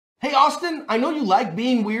Hey Austin, I know you like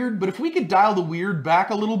being weird, but if we could dial the weird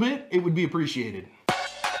back a little bit, it would be appreciated.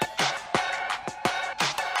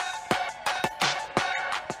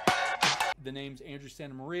 The name's Andrew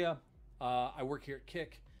Santa Maria. I work here at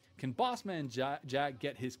Kick. Can BossmanJack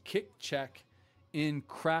get his Kick check in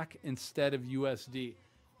crack instead of USD?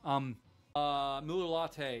 Miller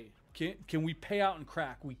Latte. Can we pay out in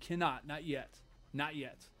crack? We cannot. Not yet. Not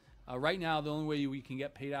yet. Right now, the only way we can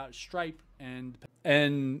get paid out is Stripe. And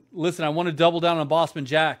listen, I want to double down on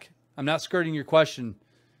BossmanJack. I'm not skirting your question.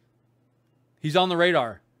 He's on the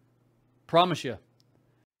radar. Promise you.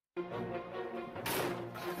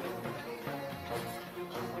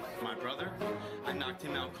 My brother, I knocked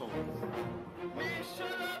him out cold. Man, shut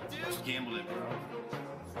up, dude. Just gambled it, bro.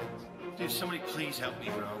 Dude, somebody please help me,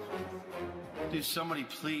 bro. Dude, somebody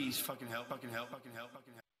please fucking help, fucking help, fucking help,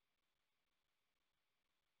 fucking help.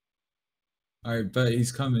 Alright, bet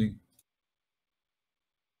he's coming.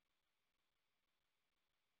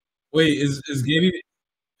 Wait, is Gabe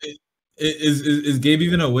is Gabe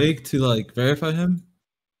even awake to like verify him?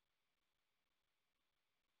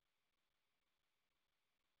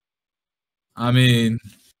 I mean,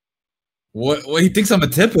 what he thinks I'm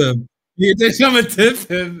gonna tip him? He thinks I'm gonna tip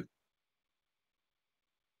him.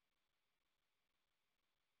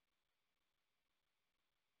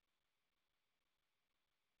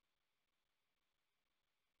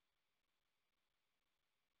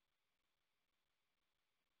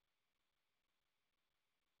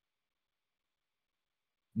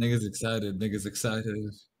 Niggas excited. Niggas excited.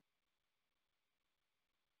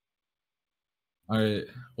 Alright.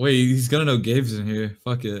 Wait, he's gonna know Gabe's in here.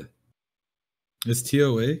 Fuck it. Is T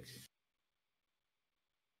awake?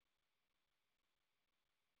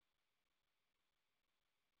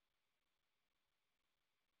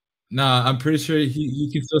 Nah, I'm pretty sure he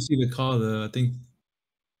can still see the call though. I think.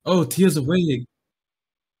 Oh, Tia's awake.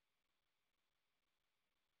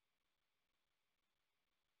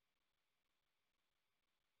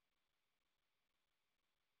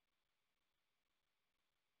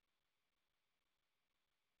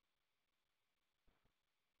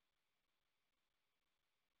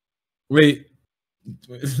 Wait.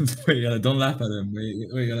 Wait, don't laugh at him.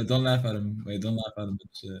 Wait, don't laugh at him. Wait, don't laugh at him.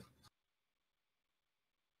 Shit.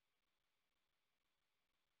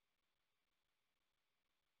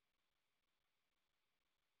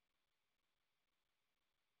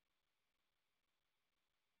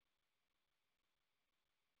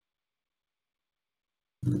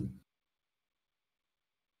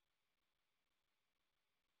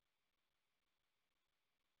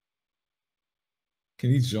 Can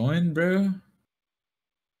he join, bro?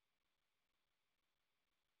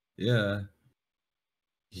 Yeah.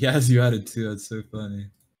 He has you at it too. That's so funny.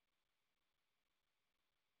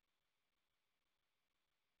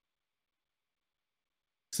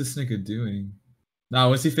 What's this nigga doing? Nah,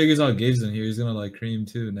 once he figures out Gabe's in here, he's gonna like cream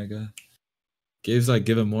too, nigga. Gabe's like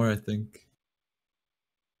giving more, I think.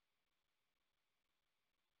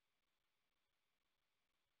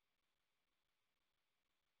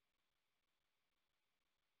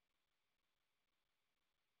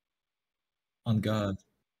 On God.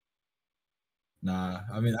 Nah,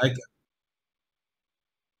 I mean,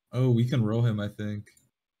 oh, we can roll him, I think.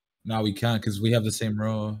 Nah, we can't because we have the same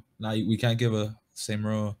row. Nah, we can't give a same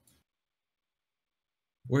row.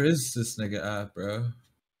 Where is this nigga at, bro?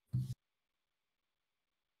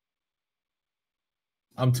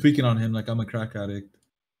 I'm tweaking on him like I'm a crack addict.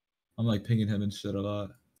 I'm like pinging him and shit a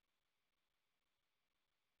lot.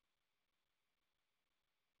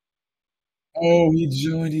 Oh, he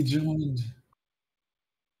joined.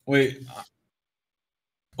 Wait.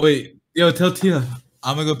 Wait. Yo, tell Tia.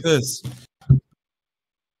 I'm gonna go piss.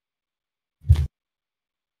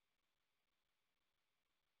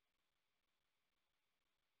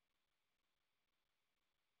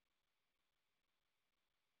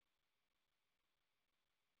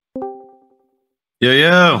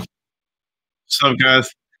 Yo. What's up, guys?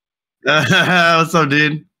 What's up,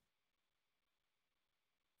 dude?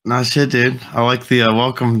 Nah, shit, dude. I like the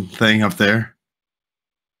welcome thing up there.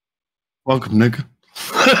 Welcome, nigga.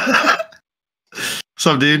 What's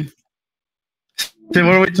up, dude? Dude,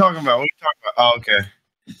 what are we talking about? What are we talking about? Oh, okay.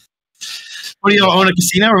 What do y'all own a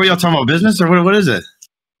casino, or are y'all talking about business, or what is it?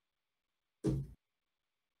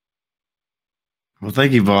 Well,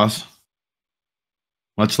 thank you, boss.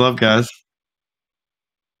 Much love, guys.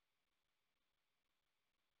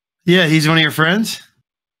 Yeah, he's one of your friends?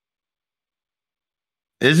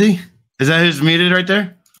 Is he? Is that who's muted right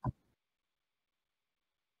there?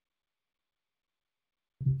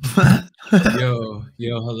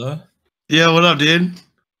 Yo, hello? Yeah, what up, dude?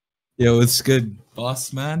 Yo, it's good.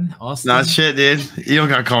 Bossman, Austin. Nah, shit, dude. You don't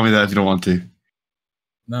gotta call me that if you don't want to.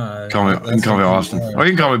 Nah, Call me. You can call me Austin, or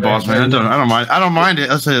you can call me Boss Man. I don't mind. I don't mind it.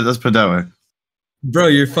 Let's put it that way. Bro,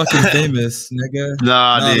 you're fucking famous, nigga.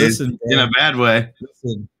 Nah, dude. Listen, bro. In a bad way.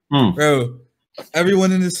 Listen, Hmm. bro.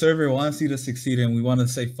 Everyone in this server wants you to succeed, and we want to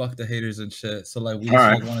say fuck the haters and shit. So like, we just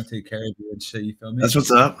Alright. like want to take care of you and shit. You feel me? That's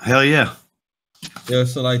what's up. Hell yeah. Yeah.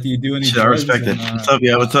 So like, do you do any? Shit, I drugs? respect it. And, What's up?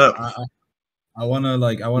 Yeah, what's up? I wanna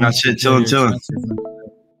like, I wanna. Nah, shit, chilling.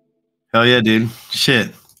 Hell yeah, dude.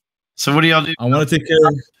 Shit. So what do y'all do? I want to take care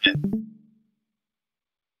of.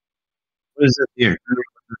 What is this here?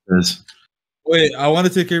 What is this? Wait, I want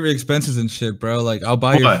to take care of your expenses and shit, bro. Like, I'll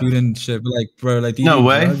buy your What? food and shit. But like, bro, like, do you No need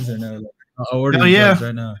way. drugs or no? Like, I'll order Hell you yeah. drugs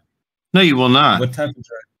right now. No, you will not. What type of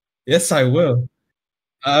drug? Yes, I will.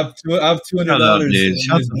 I have $200. Shut up, dude.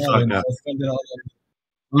 Shut the fuck up.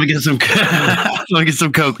 Let me get some. Let me get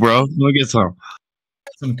some Coke, bro. Let me get some.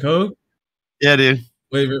 Some Coke? Yeah, dude.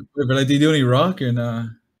 Wait, but like, do you do any rock or nah?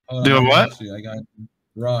 Doing what? Actually, I got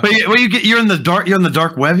rock. Wait, you get? You're in the dark. You're on the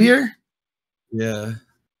dark web here. Yeah.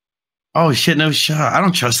 Oh shit! No shot. I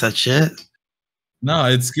don't trust that shit. No,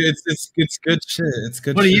 it's good. It's good shit. It's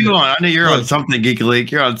good. What are shit. you on? I know you're Bro. on something, Geek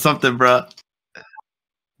League. You're on something, bro.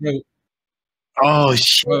 Bro, Oh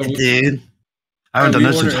shit, Bro, dude. I haven't done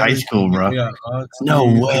this since high school, bro. Yeah, No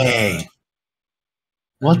way.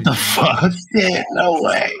 What the fuck? Shit, no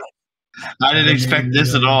way. I didn't expect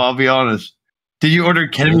this at all. I'll be honest. Did you order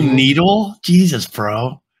ketamine needle? Jesus,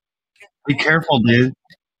 bro. Be careful, dude.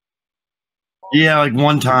 Yeah, like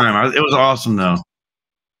one time. It was awesome though.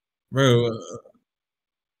 Bro,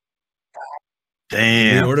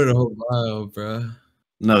 Damn. we ordered a whole vial, bro.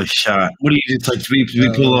 No shot. What do you just like? We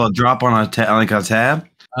put a little drop on a tab.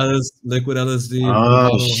 Liquid LSD.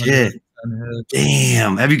 Oh shit!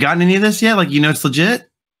 Damn. Have you gotten any of this yet? Like, you know, it's legit.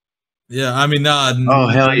 Yeah, I mean, nah. Oh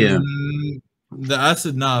hell yeah. The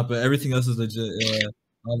acid, nah, but everything else is legit. Yeah,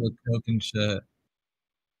 all the coke and shit.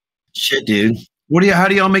 Shit, dude. How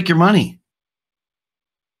do y'all make your money?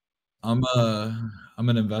 I'm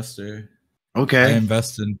an investor. Okay. I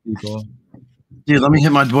invest in people. Dude, let me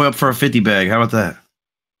hit my boy up for a 50 bag. How about that?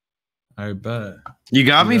 I bet. You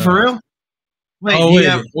got me for real?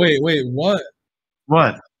 Wait, wait, what?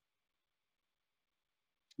 What?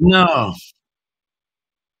 No.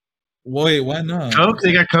 Wait, why not? Coke?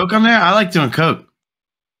 They got Coke on there? I like doing Coke.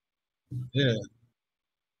 Yeah.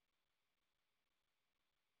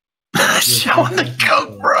 Showing the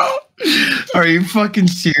Coke, bro. Are you fucking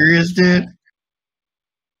serious, dude?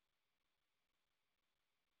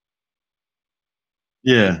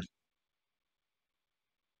 Yeah.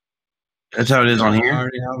 That's how it is on here? I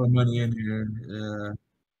already have the money in here. Yeah.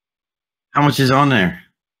 How much is on there?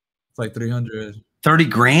 It's like 300. 30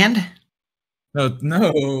 grand? No.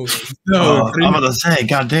 Oh, I'm about to say,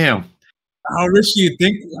 goddamn. How rich do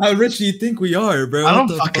you think we are, bro? I don't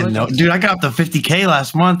fucking know. Dude, I got up to 50K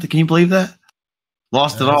last month. Can you believe that?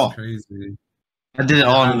 Lost it all. Crazy. I did it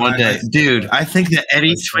all in one day. Dude, I think that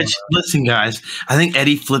Eddie switched. Listen, guys, I think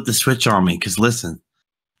Eddie flipped the switch on me because listen,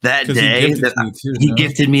 that day he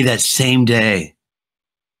gifted me that same day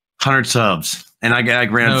 100 subs, and I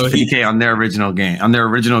ran 50K on their original game, on their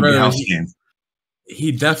original house game.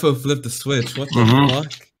 He defo flipped the switch. What the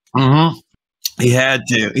fuck? Mm-hmm. He had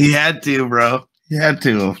to. He had to, bro. He had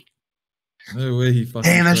to. No way he fucking.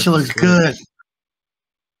 Damn, that shit looks good.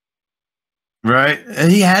 Right?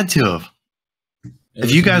 He had to have.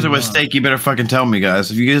 If you guys are with steak, you better fucking tell me, guys.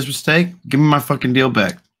 If you guys with steak, give me my fucking deal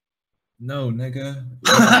back. No, nigga.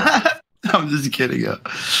 I'm just kidding.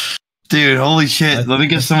 Dude, holy shit. Let me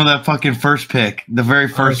get some of that fucking first pick. The very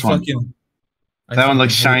first one. That one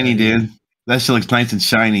looks shiny, dude. That shit looks nice and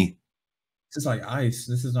shiny. This is like ice.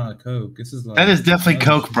 This is not a Coke. This is like. That is definitely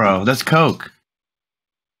Coke, bro. That's Coke.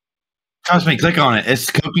 Trust me, click on it.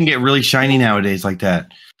 Coke can get really shiny nowadays like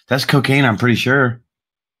that. That's cocaine, I'm pretty sure.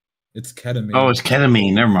 It's ketamine. Oh, it's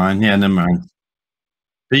ketamine. Never mind. Yeah, never mind.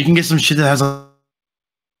 But you can get some shit that has a.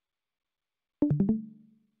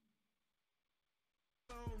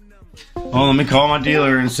 Oh, let me call my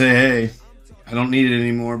dealer and say, hey, I don't need it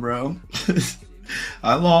anymore, bro.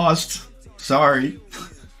 I lost. Sorry.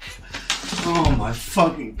 Oh my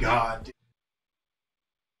fucking God, dude.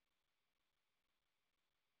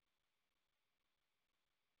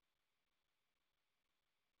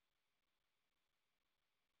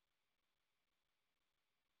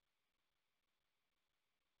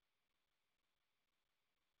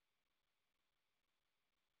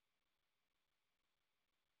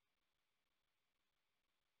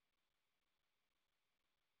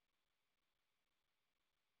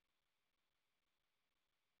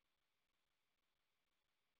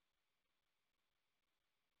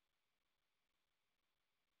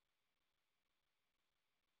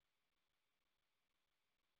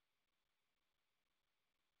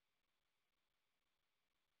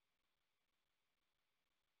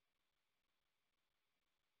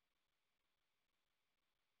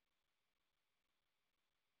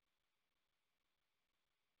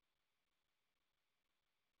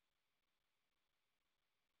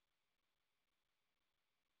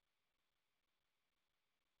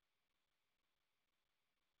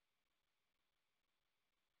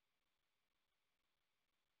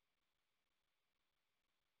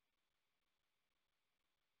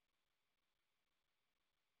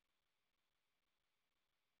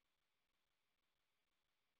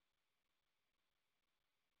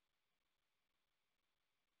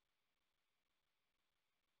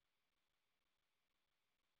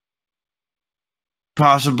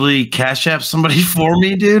 possibly Cash App somebody for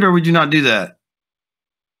me, dude, or would you not do that?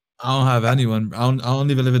 I don't have anyone. I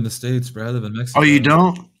don't even live in the States, bro. I live in Mexico. Oh, you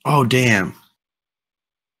don't? Oh, damn.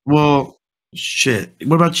 Well, shit.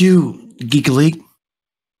 What about you, Geek League?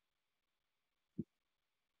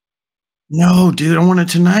 No, dude, I want it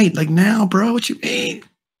tonight, like now, bro. What you mean?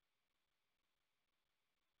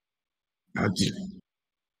 Oh,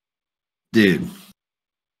 dude, I'm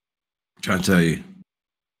trying to tell you.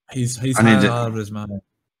 He's I need high to- out of his mind.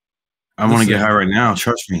 I want to get Listen. high right now.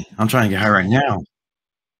 Trust me. I'm trying to get high right now.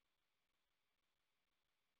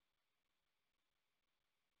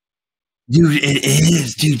 Dude, it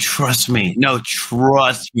is. Dude, trust me. No,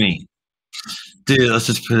 trust me. Dude, let's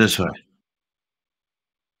just put it this way.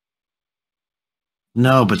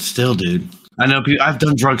 No, but still, dude. I know people. I've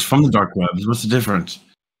done drugs from the dark web. What's the difference?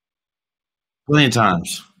 Plenty of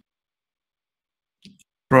times.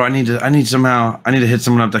 Bro, I need to hit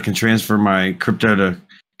someone up that can transfer my crypto to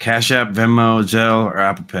Cash App, Venmo, Zelle, or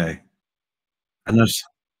Apple Pay. I know.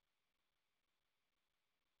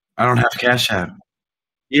 I don't have Cash App.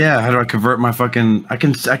 Yeah, how do I convert my fucking? I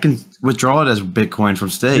can withdraw it as Bitcoin from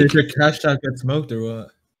stake. Did your Cash App get smoked or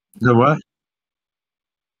what? The what?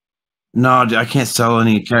 No, dude, I can't sell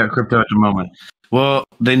any crypto at the moment. Well,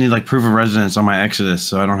 they need like proof of residence on my Exodus,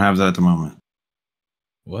 so I don't have that at the moment.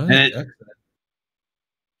 What?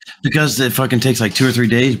 Because it fucking takes like 2 or 3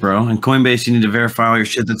 days, bro. And Coinbase, you need to verify all your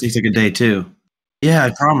shit. That takes like a day too. Yeah,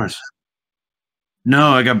 I promise.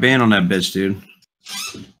 No, I got banned on that bitch, dude.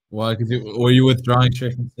 Why? Because were you withdrawing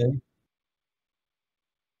straight from stake?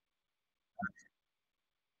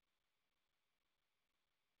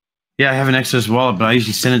 Yeah, I have an Exodus wallet, but I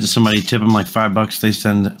usually send it to somebody, tip them like $5. They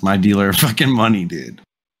send my dealer fucking money, dude.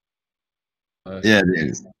 Yeah,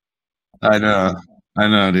 dude. I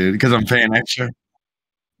know, dude. Because I'm paying extra.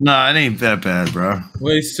 No, it ain't that bad, bro.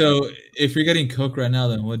 Wait, so if you're getting coke right now,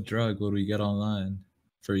 then what drug would we get online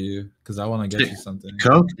for you? Because I want to get you something.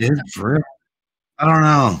 Coke, dude, for real? I don't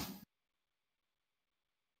know.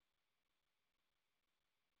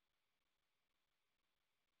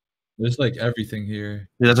 There's like everything here.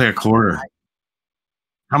 Dude, that's like a quarter.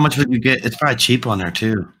 How much would you get? It's probably cheap on there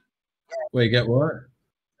too. Wait, get what?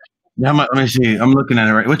 How much? Let me see. I'm looking at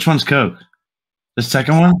it right. Which one's Coke? The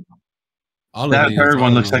second one? That third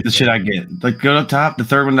one looks like the shit I get. Like, go up top. The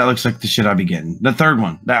third one, that looks like the shit I be getting. The third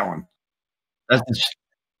one, that one. That's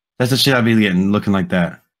the shit I be getting, looking like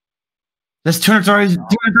that. That's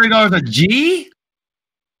 $230 a G?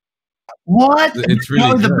 What? It's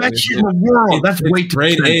really the best shit in the world. That's way too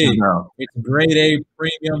grade expensive, A. though. It's grade A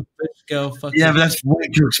premium fish scale. Yeah, but that's way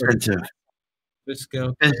too expensive. Fish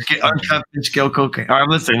scale. Uncut fish scale cocaine. All right,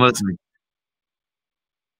 listen.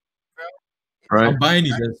 Right. I'm buying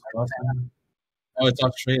you this. Oh, it's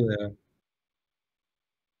Australia.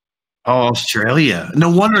 Oh, Australia.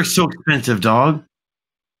 No wonder it's so expensive, dog.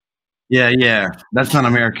 Yeah. That's not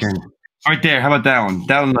American. Right there. How about that one?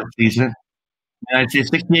 That one looks decent. Yeah, I'd say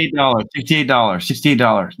 $68.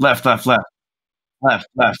 $68. Left. That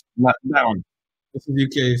one. This is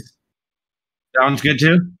UK's. That one's good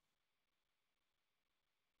too?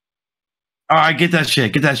 All right, get that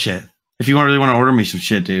shit. If you really want to order me some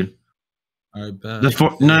shit, dude. All right, bet.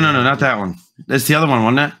 No, not that one. That's the other one,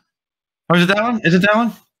 wasn't it? Or is it that one? Is it that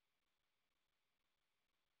one?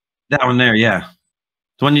 That one there, yeah.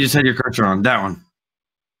 The one you just had your cursor on. That one.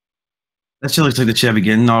 That shit looks like the shit I be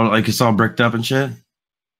getting. All like it's all bricked up and shit.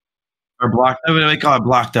 Or blocked up. They call it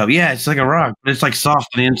blocked up. Yeah, it's like a rock, but it's like soft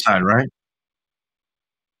on the inside, right?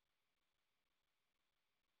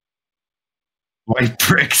 White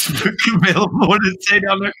bricks available. What did it say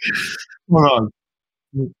down there? Hold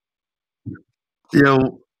on.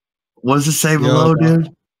 Yo, what does it say below, dude?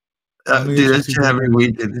 Dude, that's shit every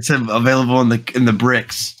weekend. It said available in the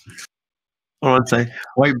bricks. What would it say?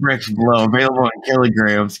 White bricks below, available in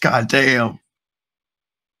kilograms. God damn.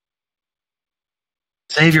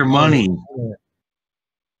 Save your money.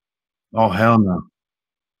 Oh, hell no.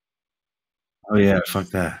 Oh, yeah, fuck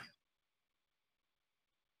that.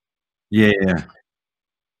 Yeah.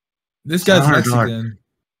 This guy's Mexican.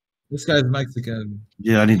 This guy's Mexican.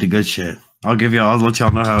 Yeah, I need the good shit. I'll let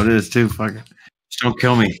y'all know how it is, too. Fuck it. Just don't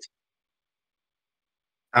kill me.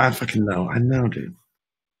 I fucking know. I know, dude.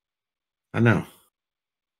 I know.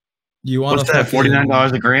 You want What's that?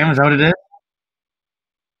 $49 a gram? Is that what it is?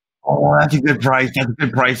 Oh, that's a good price. That's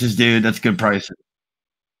good prices, dude. That's good prices.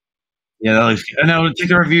 Yeah, that looks good. I know. Take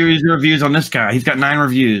the reviews on this guy. He's got 9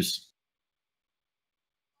 reviews.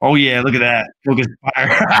 Oh yeah, look at that. Focus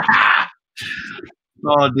fire.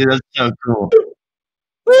 Oh, dude, that's so cool.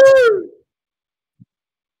 Woo!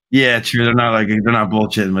 Yeah, true. They're not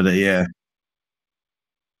bullshitting with it. Yeah.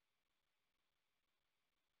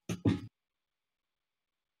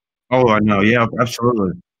 Oh, I know. Yeah,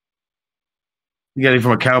 absolutely. You got it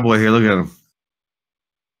from a cowboy here. Look at him.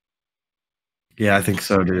 Yeah, I think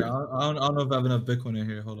so, dude. Yeah, I don't know if I have enough Bitcoin in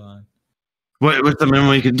here. Hold on. What's the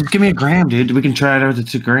minimum you could just give me a gram, dude? We can try it out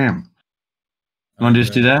with a gram. You want to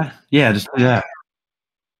just do that? Yeah, just do that.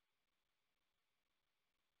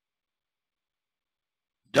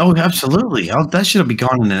 Oh, absolutely. That should be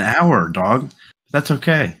gone in an hour, dog. That's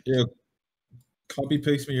okay. Yeah. Copy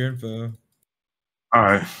paste me your info. All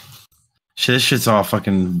right. Shit, this shit's all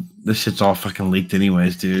fucking leaked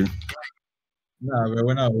anyways, dude. Nah, bro,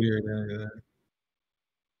 we're not weird.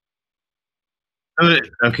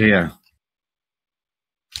 Okay, yeah.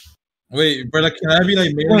 Wait, bro, like, can I be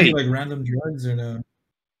like mailing like random drugs or no?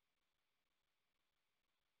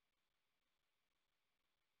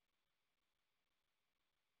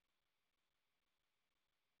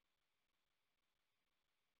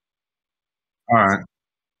 All right.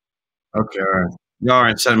 Okay, all right. Y'all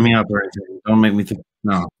aren't setting me up or anything. Don't make me think.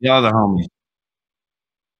 No, y'all the homies.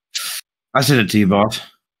 I sent it to you, boss.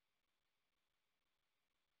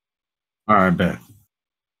 All right, bet.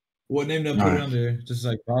 What name did I put it under? Just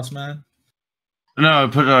like Bossman? No, I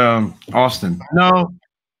put Austin. No.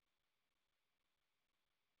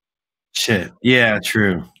 Shit. Yeah,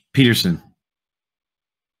 true. Peterson.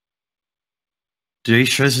 Dude, are you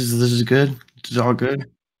sure this is good? This is all good?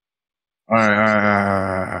 All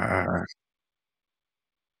right.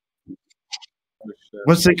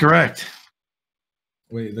 What's incorrect?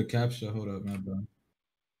 Wait, the captcha. Hold up, man, bro.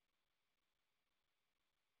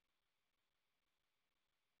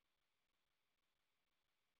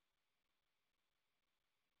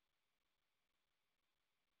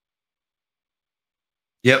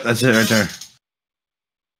 Yep, that's it right there.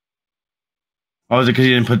 Oh, is it because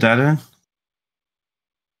you didn't put that in?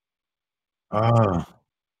 Oh.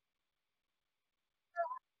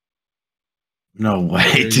 No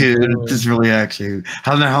way, dude. This really actually.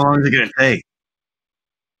 How long is it gonna take?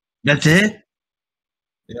 That's it?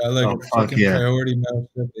 Yeah, like fucking priority mail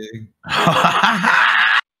shipping.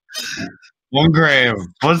 1 gram.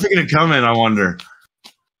 What's it gonna come in, I wonder?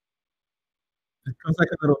 It comes like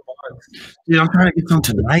a little box. Dude, I'm trying to get some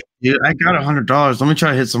tonight, dude. I got $100. Let me try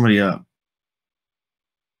to hit somebody up.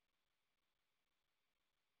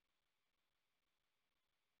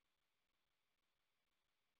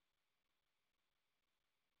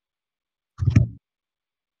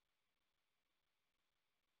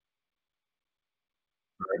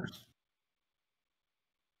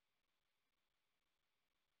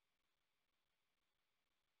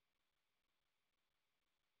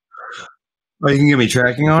 Oh, you can give me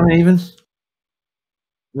tracking on it even?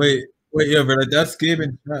 Wait, yeah, bro. Like, that's Gabe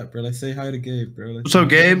in chat, bro. Like, say hi to Gabe, bro. Like, What's up,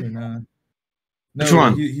 Gabe? Nah? No, Which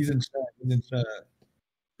one? He's in chat. He's in chat.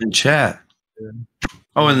 In chat. Yeah.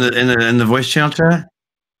 Oh, in the voice channel chat?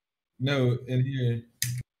 No, in here.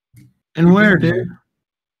 And where, dude?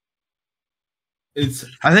 It's.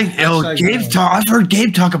 I think I've heard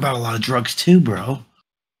Gabe talk about a lot of drugs too, bro.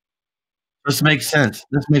 This makes sense.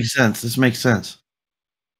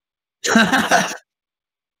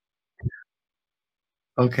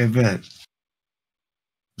 Okay, bet.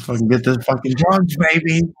 Fucking get this fucking drugs,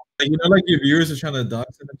 baby. You know, like your viewers are trying to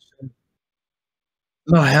dox him and shit.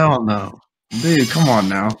 No, hell no. Dude, come on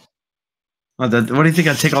now. What do you think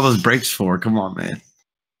I take all those breaks for? Come on, man.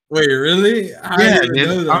 Wait, really? Yeah,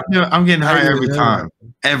 dude. I'm getting high every time.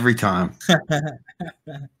 Every time.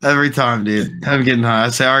 Every time, dude. I'm getting high. I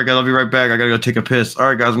say, all right, guys, I'll be right back. I gotta go take a piss. All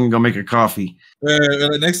right, guys, I'm gonna go make a coffee.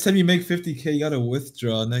 Next time you make 50K, you gotta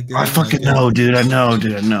withdraw. I fucking know, dude. I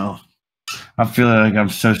know. I feel like I'm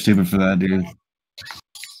so stupid for that, dude.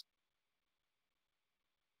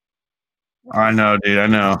 I know, dude. I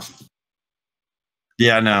know.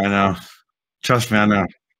 Yeah, I know. Trust me, I know.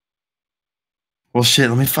 Well, shit.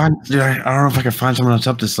 Let me find. Dude, I don't know if I can find someone else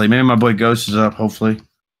up this late. Maybe my boy Ghost is up. Hopefully.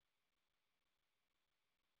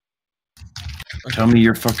 Tell me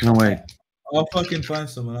you're fucking away. I'll fucking find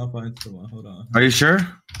someone. Hold on. Are you sure?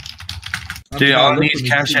 Dude, all I need is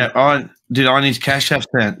Cash App. All I need is Cash App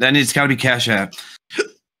sent. Then it's got to be Cash App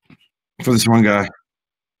for this one guy.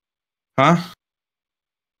 Huh?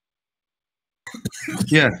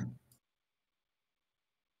 Yeah.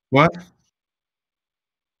 What?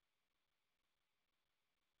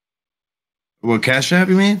 What, Cash App,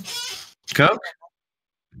 you mean? Coke?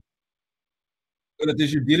 But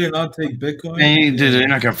did your dealer not take Bitcoin? Man, dude, you're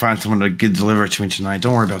not gonna find someone to get delivered to me tonight.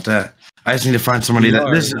 Don't worry about that. I just need to find somebody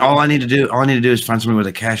all I need to do. All I need to do is find somebody with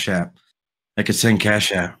a Cash App that could send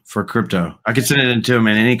Cash App for crypto. I could send it into him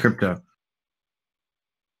in any crypto.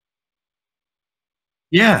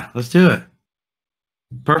 Yeah, let's do it.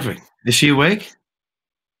 Perfect. Is she awake?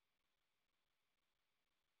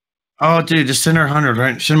 Oh, dude, just send her 100,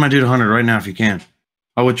 right? Send my dude 100 right now if you can.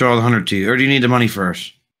 I'll withdraw the 100 to you. Or do you need the money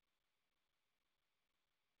first?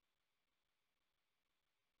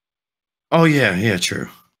 Oh, yeah, true.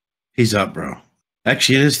 He's up, bro.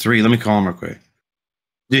 Actually, it is 3. Let me call him real quick.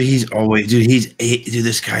 Dude, dude,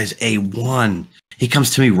 this guy's A1. He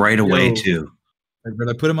comes to me right away, too. But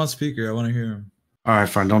I put him on speaker. I want to hear him. All right,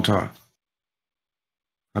 fine. Don't talk.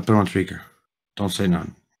 I put him on speaker. Don't say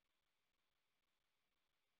nothing.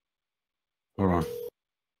 Hold on.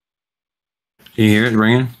 Can you hear it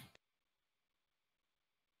ringing?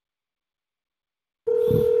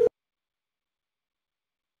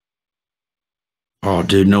 Oh,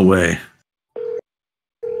 dude, no way.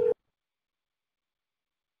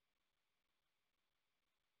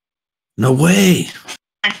 No way.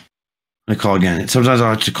 Let me call again. Sometimes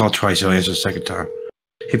I'll have to call twice. He'll answer the second time.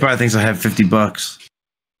 He probably thinks I have $50.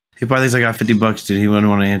 He probably thinks I got $50, dude. He wouldn't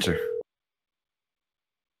want to answer.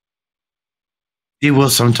 He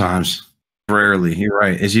will sometimes. Rarely. You're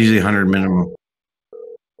right. It's usually 100 minimum.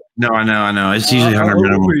 No, I know. It's usually 100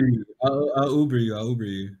 minimum. I'll Uber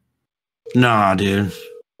you. Nah, dude.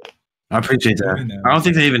 I appreciate that. I don't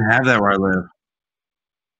think they even have that where I live.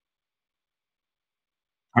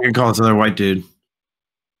 I can call this other white dude.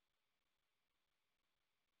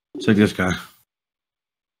 It's like this guy.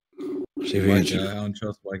 See if he answers. I don't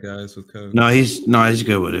trust white guys with code. No, he's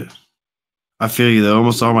good with it. I feel you though.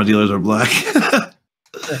 Almost all my dealers are black.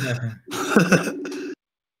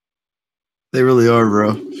 They really are,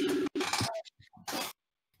 bro.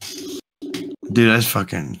 Dude, that's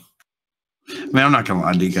fucking. Man, I'm not gonna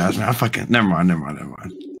lie to you guys, man. I fucking never mind.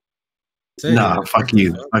 Nah, fuck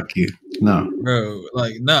you. No, bro.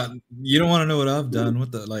 Like, you don't want to know what I've done.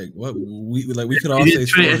 What we could all say.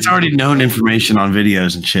 It's already known information on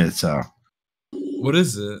videos and shit. So, what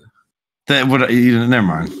is it? Never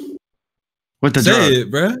mind. What the say drugs?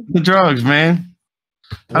 it, bro. The drugs, man.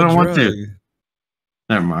 I don't want to.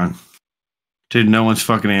 Never mind. Dude, no one's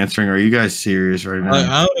fucking answering. Are you guys serious right now?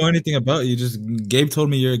 I don't know anything about you. Just Gabe told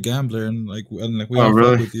me you're a gambler, and we all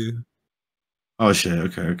really? fuck with you. Oh shit.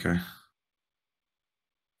 Okay.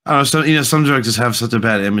 I don't know. Some drugs just have such a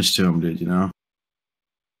bad image to them, dude. You know.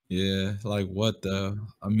 Yeah, like what though?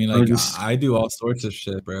 I mean, like I do all sorts of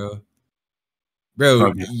shit, bro. Bro,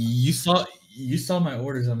 okay. You saw my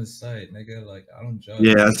orders on this site, nigga. Like I don't judge.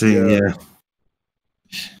 Yeah, I see. Yeah.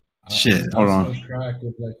 Shit, hold on. Crack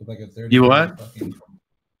with like a 30 you what?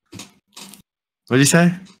 What'd you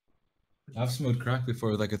say? I've smoked crack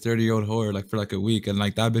before with like a 30-year-old whore, like for like a week, and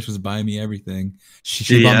like that bitch was buying me everything.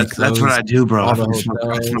 She bought me clothes, that's what I do, bro. I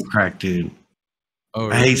smoke crack, dude. Oh,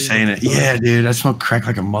 really? I hate saying it. Yeah, dude. I smoke crack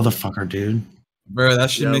like a motherfucker, dude. Bro, that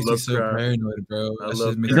shit makes me so paranoid, bro.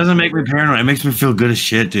 It doesn't make me paranoid. It makes me feel good as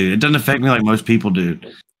shit, dude. It doesn't affect me like most people,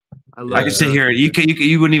 dude. I can sit here. You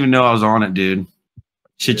wouldn't even know I was on it, dude.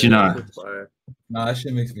 Shit, you not. Nah, that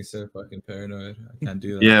shit makes me so fucking paranoid. I can't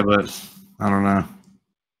do that. Yeah, but I don't know.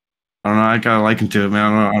 I got a liking to it,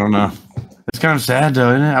 man. I don't know. It's kind of sad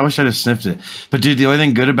though, isn't it? I wish I'd have sniffed it. But dude, the only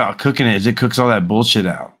thing good about cooking it is it cooks all that bullshit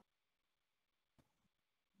out.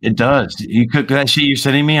 It does. You cook that shit you're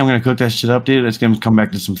sending me, I'm gonna cook that shit up, dude. It's gonna come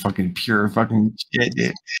back to some fucking pure fucking shit,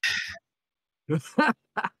 dude. Fuck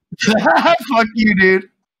you, dude.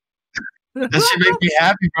 That shit makes me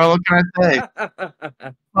happy, bro. What can I say?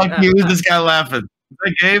 Fuck you. Who's this guy laughing? Is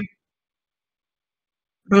that Gabe?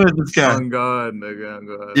 Who is this guy? On God, nigga. On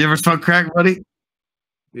God. You ever smoke crack, buddy?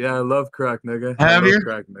 Yeah, I love crack, nigga. Have you?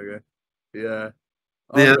 Crack, nigga. Yeah.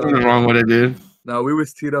 Yeah, there's nothing wrong with it, dude. No, we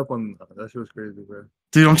was teed up on that shit was crazy, bro.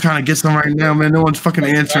 Dude, I'm trying to get some right now, man. No one's fucking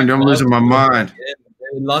answering. Dude. I'm losing my mind.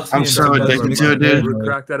 I'm so addicted to it, dude. We're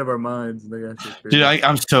cracked out of our minds, nigga. Dude,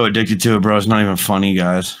 I'm so addicted to it, bro. It's not even funny,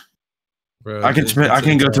 guys. Bro, I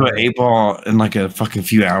can go to an 8-ball in like a fucking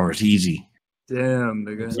few hours, easy. Damn,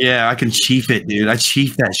 nigga. Yeah, I can chief it, dude. I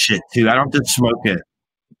chief that shit, too. I don't just smoke it.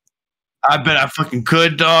 I bet I fucking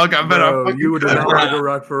could, dog. I bet I fucking you would have never go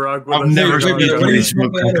rock for rock. I've never seen anybody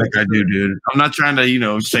smoke crack like I do, dude. I'm not trying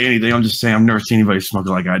to, say anything. I'm just saying I've never seen anybody smoke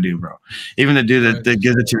it like I do, bro. Even the dude that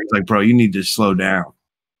gives it to me is like, bro, you need to slow down.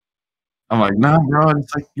 I'm like, nah, bro.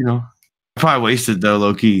 It's like, probably wasted though,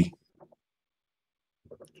 low key.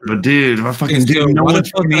 But dude, if I fucking no one's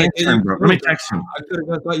fucking answering, bro. Let me text him. I could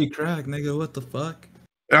have got you crack, nigga. What the fuck?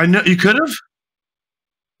 I know you could have.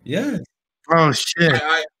 Yeah. Oh shit.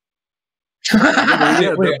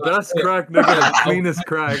 Yeah, the best crack, nigga, the cleanest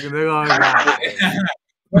crack, and they're like,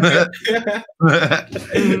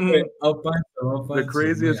 I'll find the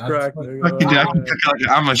craziest crack, nigga.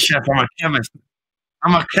 I'm a chef. I'm a chemist.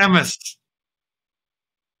 I'm a chemist.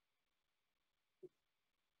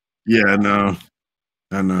 Yeah,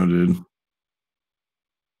 I know, dude.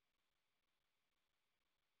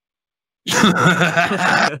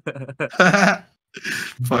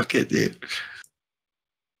 Fuck it, dude.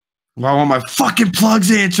 Well, I want my fucking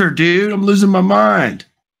plugs answered, dude. I'm losing my mind.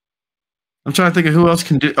 I'm trying to think of who else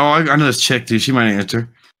can do. Oh, I know this chick, dude. She might answer.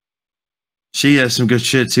 She has some good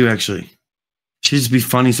shit too, actually. She just be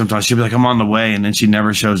funny sometimes. She'll be like, "I'm on the way," and then she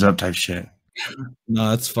never shows up, type shit. No,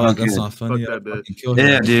 that's fun. That's not funny. Fuck that bitch.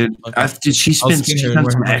 Yeah, dude. Dude, she's done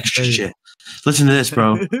some extra shit. Listen to this,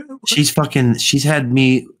 bro. She's had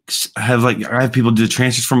me have I have people do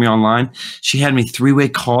transfers for me online. She had me 3-way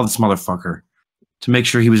call this motherfucker to make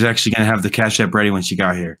sure he was actually going to have the Cash App ready when she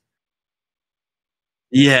got here.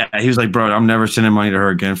 Yeah, he was like, "Bro, I'm never sending money to her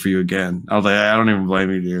again for you again." I was like, "I don't even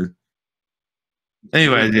blame you, dude."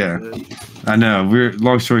 Anyway, yeah, I know.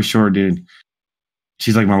 Long story short, dude.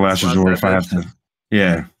 She's like my last resort if I have to.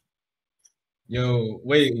 Yeah. Yo,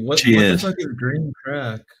 wait, what She the is. fuck is green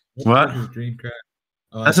crack? What? The fuck is green crack?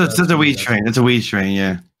 Oh, That's a weed strain. That's a weed strain,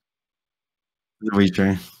 yeah. It's a weed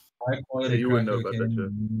strain. High quality you wouldn't know about that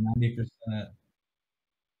shit. 90%.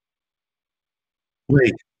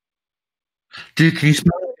 Wait. Dude, can you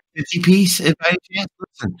smell a 50 piece if by any chance?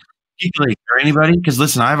 Listen, Geekly, or anybody? Because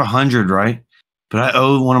listen, I have 100, right? But I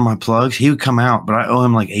owe one of my plugs. He would come out, but I owe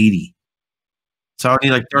him like 80. So I would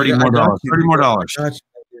need like $30 more. $30 more. I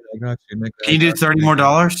got you, Nick. Can you do $30 more,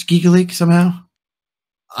 Geekly, somehow?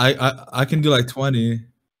 I can do like 20.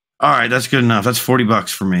 All right, that's good enough. That's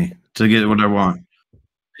 $40 for me to get what I want.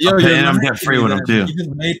 Yo, and I'm debt free with them too. You just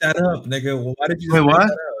made that up, nigga. Well, why did you? Wait,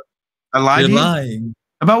 what? I lied. You're lying.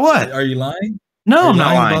 About what? Are you lying? No, I'm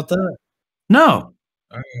not lying about that. No.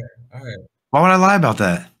 All right. Why would I lie about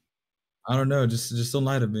that? I don't know. Just don't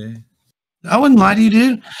lie to me. I wouldn't lie to you,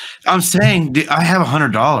 dude. I'm saying, dude, I have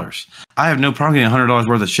 $100. I have no problem getting $100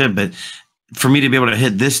 worth of shit, but for me to be able to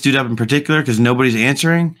hit this dude up in particular, because nobody's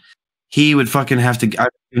answering, he would fucking have to. I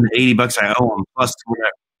give him $80 I owe him plus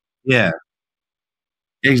whatever. Yeah,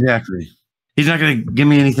 exactly. He's not gonna give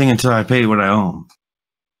me anything until I pay what I owe him.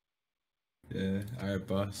 Yeah. All right,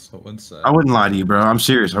 boss. One sec. I wouldn't lie to you, bro. I'm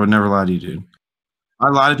serious. I would never lie to you, dude. I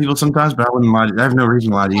lie to people sometimes, but I wouldn't lie to you. I have no reason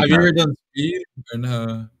to lie to you. Have you ever done speed or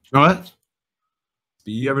no? What?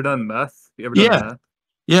 You ever done meth? You ever done meth?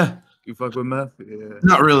 Yeah. You fuck with meth? Yeah.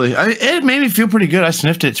 Not really. It made me feel pretty good. I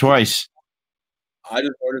sniffed it twice. I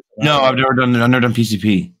just ordered. No, I've never done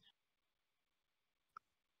PCP.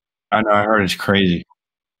 I know. I heard it's crazy.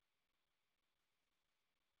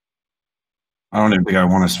 I don't even think I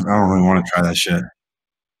want to. I don't really want to try that shit,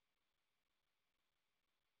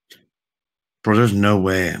 bro. There's no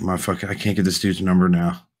way, motherfucker. I can't get this dude's number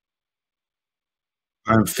now.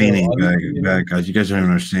 I'm fiending bad guys. You guys don't even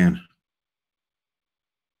understand.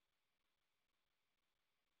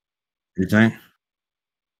 You think?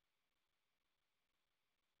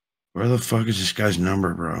 Where the fuck is this guy's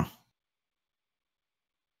number, bro?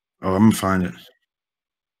 Oh, I'm gonna find it.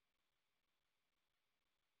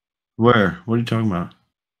 Where? What are you talking about?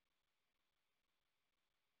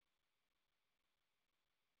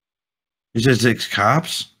 He says it's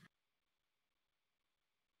cops?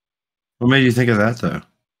 What made you think of that, though?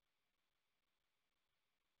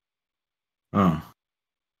 Oh.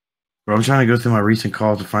 Bro, I'm trying to go through my recent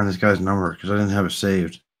calls to find this guy's number because I didn't have it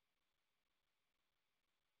saved.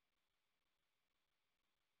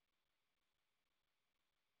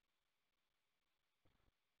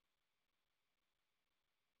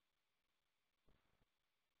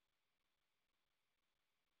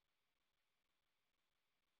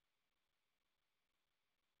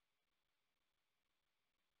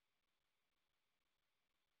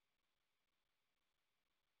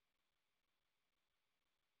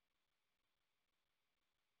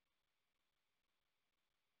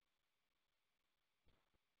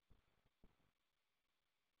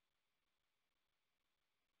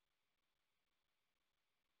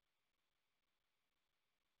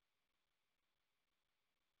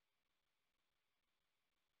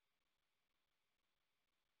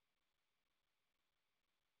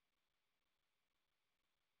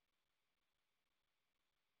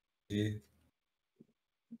 Yeah.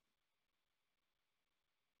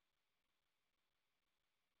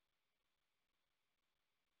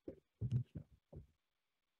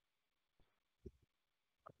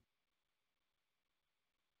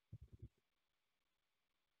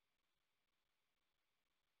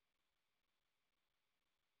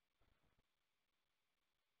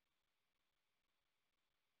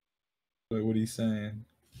 Wait, what are you saying?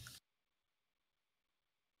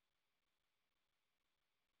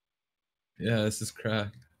 Yeah, this is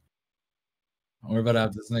crack. We're about to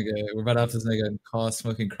have this nigga. We're about to have this nigga call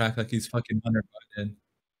smoking crack like he's fucking Hunter Biden.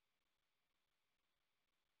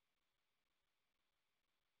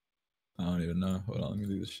 I don't even know. Hold on, let me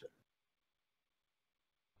do this shit.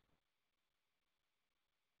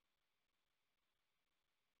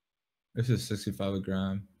 This is 65 a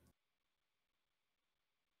gram.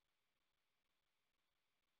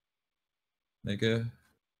 Nigga.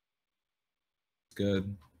 It's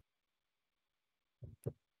good.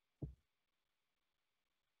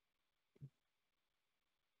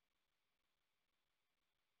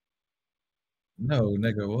 No,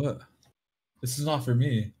 nigga, what? This is not for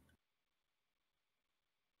me.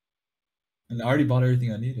 And I already bought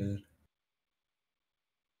everything I needed.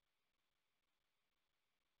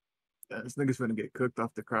 Yeah, this nigga's gonna get cooked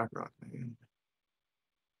off the crack rock, man.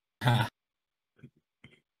 Ha.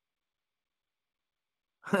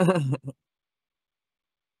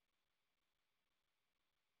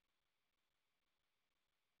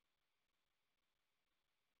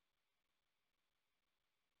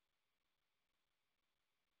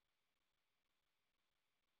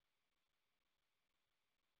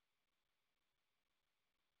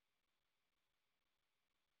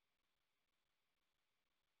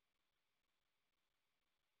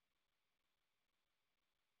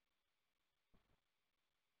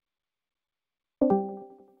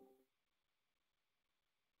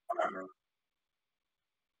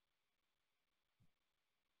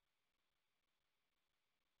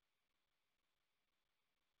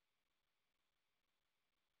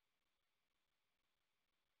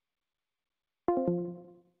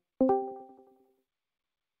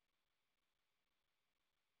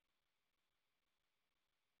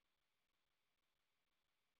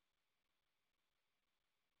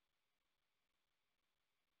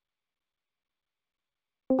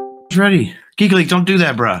 It's ready. Geek League, don't do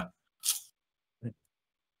that, bruh.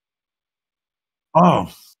 Oh.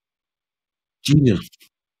 Jesus.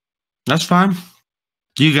 That's fine.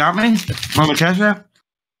 You got me? On the cash app?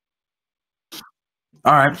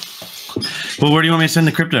 All right. Well, where do you want me to send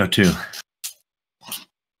the crypto to?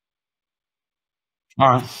 All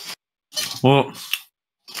right. Well,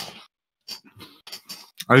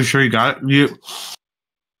 are you sure you got it? You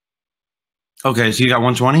okay? So you got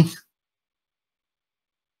 120.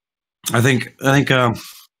 I think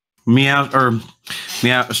Meow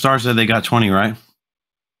Star said they got 20, right?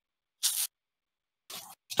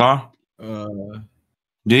 Star? Do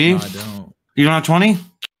you? No, I don't. You don't have 20?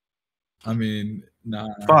 I mean, nah.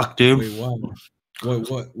 Fuck, dude. Wait,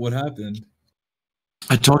 what happened?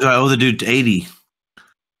 I told you I owe the dude 80.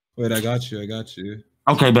 Wait, I got you.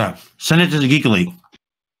 Okay, bet. Send it to the Geek League.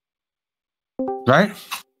 Right?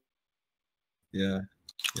 Yeah.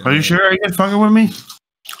 Are you sure? Are you fucking with me?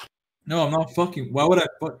 No, I'm not fucking. Why would I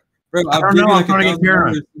fuck? Bro, I don't know. I'm trying to get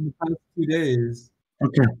 $1,000 in the past 2 days.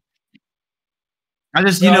 Okay. I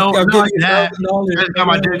just, Bro, I'm giving like you that. $1,000. I just got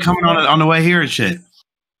my dude coming on the way here and shit.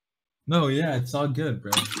 No, yeah, it's all good,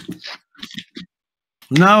 bro.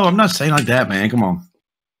 No, I'm not saying like that, man. Come on.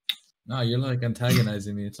 No, you're like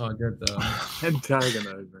antagonizing me. It's all good though.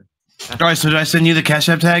 Antagonizing. All right, so did I send you the Cash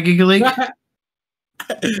App tag, Geek League? All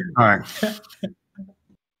right.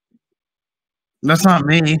 That's not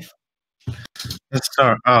me. That's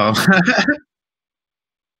Star. Oh.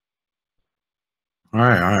 All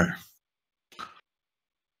right.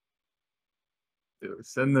 Dude,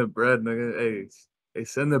 send the bread, nigga. Hey,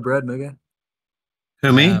 send the bread, nigga.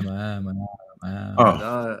 Who, me?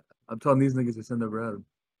 Oh. I'm telling these niggas to send the bread.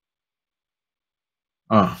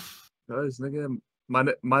 Oh. Guys, nigga, my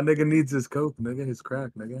nigga needs his coke, nigga, his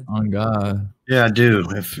crack, nigga. On God. Yeah, I do.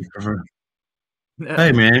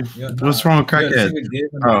 Hey, man. What's wrong with crackhead?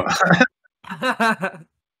 Oh.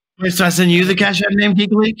 Wait, so I send you the Cash App name,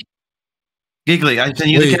 Geek League? Geek League, I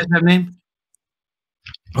send you the Cash App name?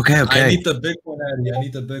 Okay. I need the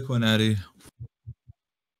Bitcoin Addy.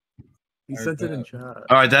 He sent it in chat. All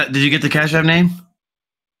right, did you get the Cash App name?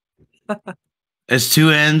 It's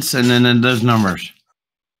 2 N's and then those numbers.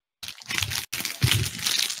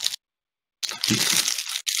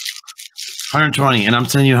 $120, and I'm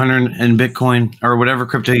sending you 100 in Bitcoin or whatever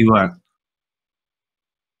crypto you want.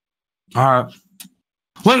 All right.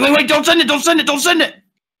 Wait! Don't send it! Did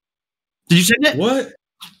you send it? What?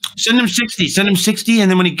 Send him 60. Send him 60,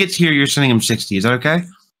 and then when he gets here, you're sending him 60. Is that okay?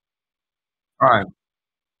 All right.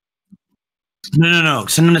 No.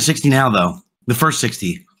 Send him to 60 now, though. The first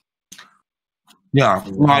 60. Yeah.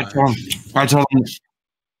 Well, I told him.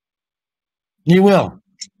 He will.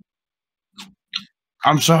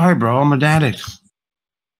 I'm sorry, bro. I'm an addict.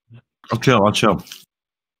 I'll chill.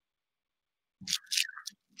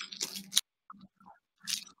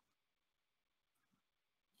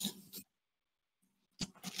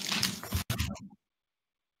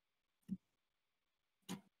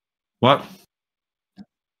 What?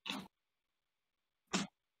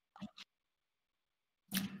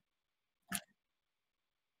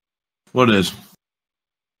 What is?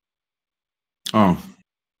 Oh.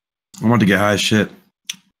 I'm want to get high as shit.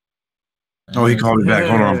 Oh, he called me back.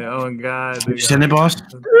 Hold on. Oh God. You send it, boss?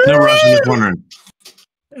 No rush. I'm just wondering.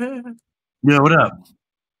 Yeah, what up?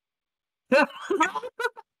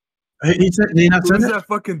 He said, did he not send Who's it? that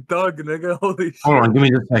fucking thug, nigga? Holy shit. Hold on, give me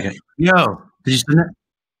just a second. Yo, did you send it?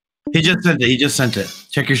 He just sent it. He just sent it.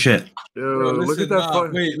 Check your shit. Yo, Bro, look listen, at that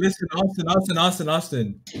fucking. wait, listen,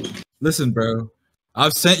 Austin. Listen, bro.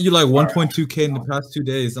 I've sent you like 1.2K in the past 2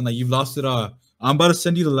 days, and like you've lost it all. I'm about to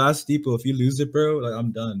send you the last depot. If you lose it, bro, like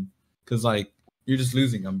I'm done. Cause like you're just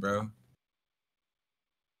losing them, bro.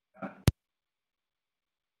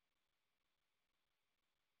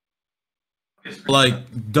 Like,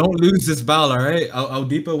 don't lose this ball, all right? I'll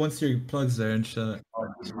depot once your plug's there and shit. All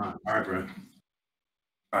right, bro.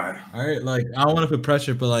 All right. Like, I don't want to put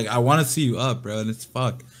pressure, but like, I want to see you up, bro. And it's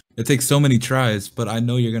fuck. It takes so many tries, but I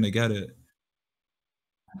know you're gonna get it.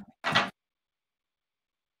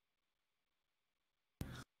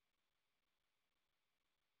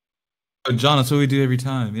 But John, that's what we do every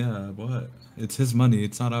time. Yeah, what? It's his money.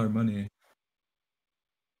 It's not our money.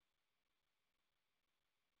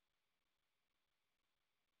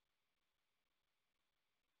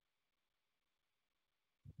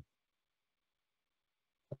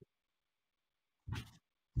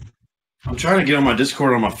 I'm trying to get on my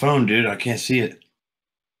Discord on my phone, dude. I can't see it.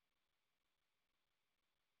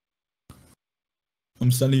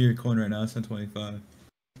 I'm sending you your coin right now. It's 1025.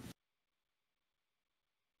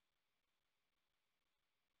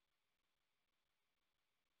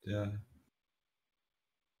 Yeah.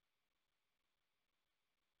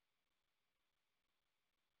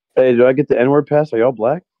 Hey, do I get the N-word pass? Are y'all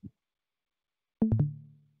black?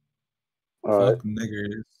 All right. Fuck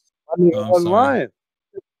niggers. I mean, Oh, I'm lying.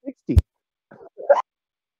 60.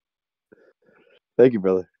 Thank you,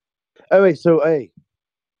 brother. Oh, wait, so, hey,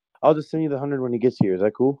 I'll just send you the 100 when he gets here. Is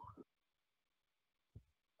that cool?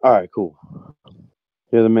 All right, cool.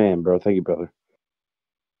 You're the man, bro. Thank you, brother.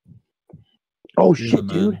 Oh, shit,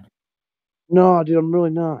 dude. No, dude, I'm really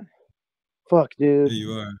not. Fuck, dude. Yeah,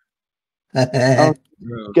 you are.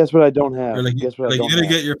 Guess what I don't have? Like, guess what I don't you're gonna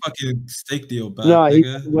have? get your fucking steak deal back. No,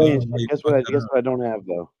 nigga. guess what I don't have,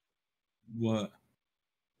 though? What?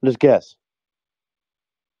 Just guess.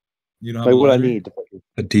 You don't have like what lighter? I need.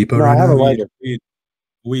 A depot No, right I have now? a lighter.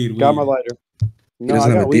 Weed. Got my lighter. He No,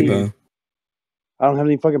 doesn't I have got a weed. depot. I don't have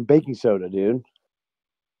any fucking baking soda, dude.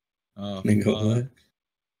 Oh, Nigga, what?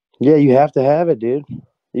 Yeah, you have to have it, dude.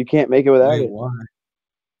 You can't make it without Wait, it. why?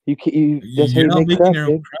 You can't. That's how You're you not make making crack, your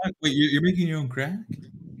own dude. crack? Wait, you're making your own crack?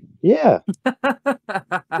 Yeah.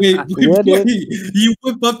 Wait, Yeah, dude. you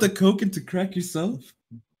whip up the coke into crack yourself?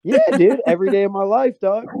 Yeah, dude. Every day of my life,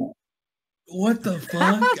 dog. What the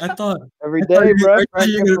fuck? I thought every day, bro. Crack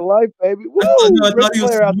for life, baby. Woo! I thought he was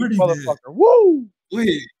player out this motherfucker. Woo!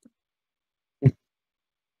 Wait.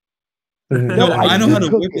 No, I know how to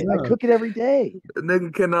cook whip it. it up. I cook it every day. That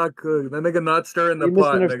nigga cannot cook. That nigga not stirring the You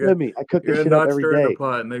pot, misunderstood nigga. me. I cook this You're shit up not every stirring day. the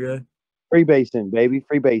pot, nigga. Free basin, baby.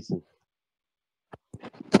 Free basin.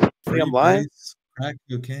 Free I'm lying. base, crack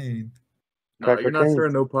cocaine. Nah, Crack you're not cocaine.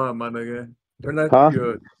 stirring no pot, my nigga. Turn that Huh?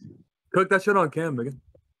 video. Cook that shit on cam, nigga.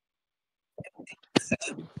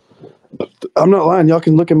 I'm not lying. Y'all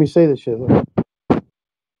can look at me say this shit. Look.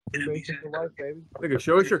 Nigga,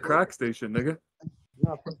 show us your crack station, nigga.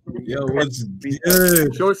 Yo, what's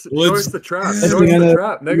good? Show us the trap. Show Show us the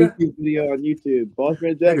trap, nigga. YouTube video on YouTube.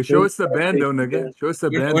 BossmanJack. Nigga, show us the bando, nigga. Show us the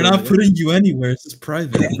bando. We're not nigga. putting you anywhere. It's just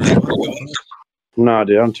private. Nah,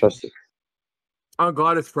 dude, I don't trust it. On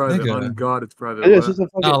God, it's private. Nigga. On God, it's private. It is just a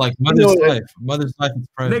fucking, No, like mother's life. Mother's life is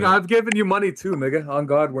private. Nigga, I've given you money too, nigga. On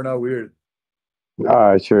God, we're not weird. All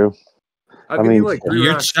right, true. I've given you like 3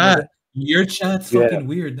 your racks, chat. nigga. Your chat's fucking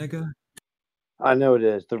weird, nigga. I know it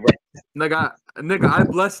is. Nigga, I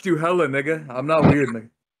blessed you hella, nigga. I'm not weird, nigga.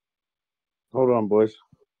 Hold on, boys.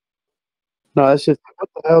 No, that's just what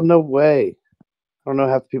the hell? No way. I don't know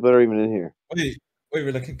half the people that are even in here.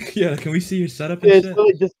 Wait, like, yeah, can we see your setup? Yeah, And it's shit?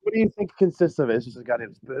 really just what do you think it consists of? It's just a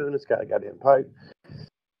goddamn spoon. It's got a goddamn pipe.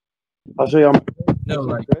 I'll show you. No,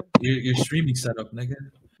 like your streaming setup, nigga.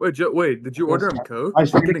 Wait, did you order him coke? My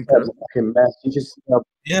He's getting streaming coke. fucking mess. You just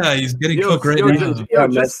Yeah, he's getting coke right now.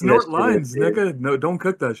 Just snort lines, nigga. No, don't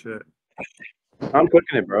cook that shit. I'm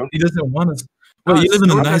cooking it, bro. He doesn't want us. Wait, you live in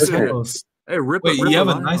a snort nice that shit. house. Hey, rip Wait, rip you have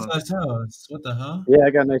a line nice off. house. What the hell? Yeah, I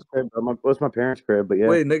got a nice crib, bro. What's my parents' crib? But yeah.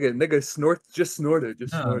 Wait, nigga, snort. Just snort it.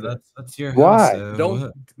 Just No, snort it. that's your Why? house. though. Don't,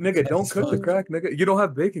 What? nigga, don't That's cook the fine. crack, nigga. You don't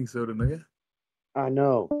have baking soda, nigga. I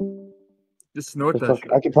know. Just snort Just that fuck-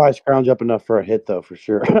 shit. I could probably scrounge up enough for a hit though, for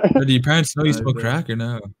sure. But do your parents know you I smoke bet. crack or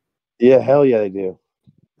no? Yeah, hell yeah, they do.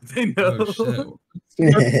 They know. Oh shit.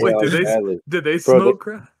 Wait, Yeah, did they sadly. did they Bro, smoke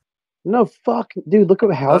crack? No, fuck, dude. Look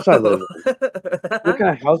what house I live in. What kind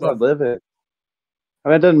of house I live in? I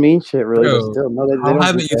mean, it doesn't mean shit really, Bro, but still, no, they how don't.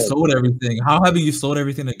 haven't you sold everything? How haven't you sold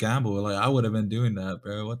everything to gamble? Like I would have been doing that,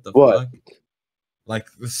 bro. What the What? fuck?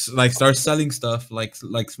 Like start selling stuff, like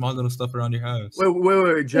small little stuff around your house.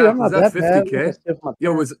 Wait, Jack. Dude, I'm Was not that bad. 50K?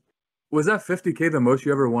 Yo, was that 50K the most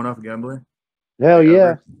you ever won off gambling? Hell yeah.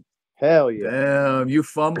 Ever? Hell yeah. Damn, you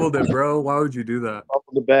fumbled it, bro. Why would you do that?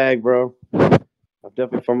 Fumbled the bag, bro. I've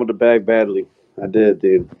definitely fumbled the bag badly. I did,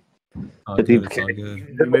 dude. Oh, good, it's all good.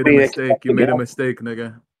 You made a mistake. You made a mistake,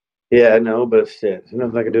 nigga. Yeah, I know, but shit. There's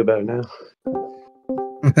nothing I can do about it now.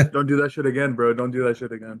 Don't do that shit again, bro. Don't do that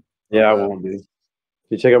shit again. Yeah, I won't, dude.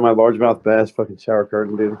 You check out my largemouth bass fucking shower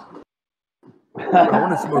curtain, dude. I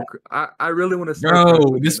want to smoke. I really want to smoke.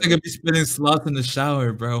 Bro, this nigga be spitting slots in the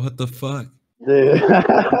shower, bro. What the fuck? Dude.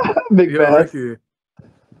 Big bass. Ricky.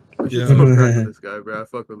 We should smoke crack with this guy, bro. I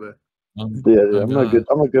fuck with it. Yeah,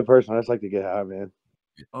 I'm a good person. I just like to get high, man.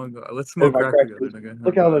 Oh God, let's smoke crack together, nigga.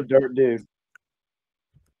 Look how the dirt, dude.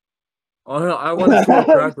 Oh no, I want to smoke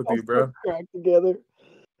crack with you, bro. Crack together.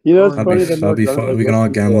 You know, it's funny. That'll be fun. We can all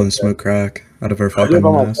gamble and smoke crack out of our I do it fucking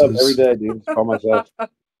by myself every asses. day, dude. Just by myself.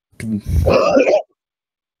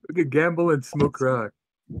 We could gamble and smoke crack.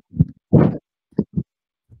 I'm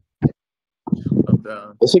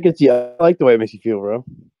down. This shit gets you. I like the way it makes you feel, bro.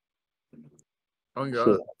 Oh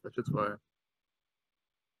God, that shit's fire.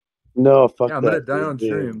 No, fuck Yeah, I'm that. gonna die on dude.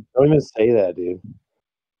 stream. Don't even say that, dude.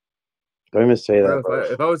 Don't even say that, Bro, bro.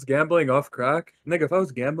 if I was gambling off crack, nigga, if I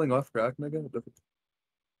was gambling off crack, nigga,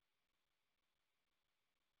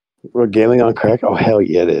 We're gambling on crack? Oh, hell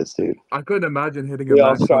yeah, it is, dude. I couldn't imagine hitting a Yeah,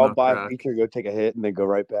 max I'll one off buy a crack. feature, go take a hit, and then go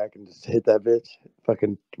right back and just hit that bitch.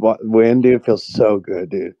 Fucking win, dude. Feels so good,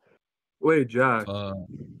 dude. Wait, Jack.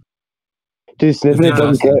 Dude, sniffing it Yeah.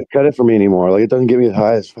 doesn't cut it for me anymore. Like, it doesn't get me as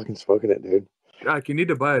high as fucking smoking it, dude. Jack, you need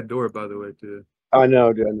to buy a door, by the way, too. I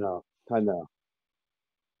know, dude. I know.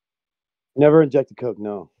 Never injected coke.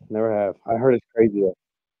 No, never have. I heard it's crazy. Though.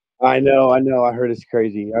 I know. I heard it's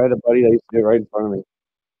crazy. I had a buddy that used to do it right in front of me.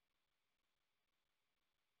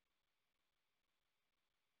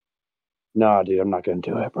 Nah, dude, I'm not gonna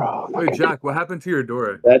do it, bro. Wait, Jack, what happened to your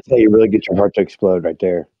door? That's how you really get your heart to explode, right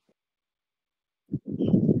there.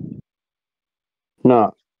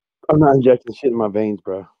 No, I'm not injecting shit in my veins,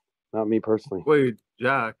 bro. Not me personally. Wait,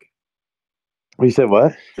 Jack. You said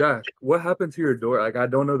what? Jack, what happened to your door? Like, I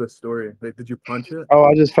don't know the story. Like, did you punch it? Oh,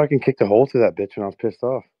 I just fucking kicked a hole through that bitch when I was pissed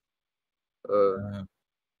off.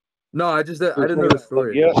 No, I didn't know the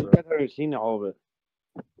story. Yeah, you guys haven't seen all of it.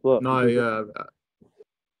 Look. No, yeah.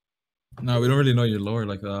 No, we don't really know your lore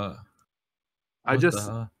like that. I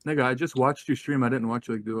just watched you stream. I didn't watch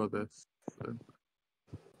you like do all this. So.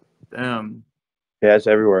 Damn. Yeah, it's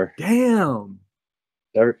everywhere. Damn.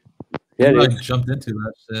 Yeah, You dude. like jumped into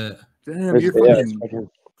that shit. Damn, It's- you're yeah, it's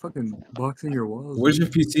fucking boxing your walls. Where's your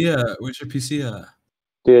PC at? Where's your PC at?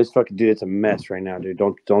 Dude, it's a mess right now, dude.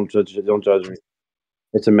 Don't judge me.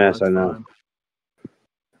 It's a mess, I know. Fine.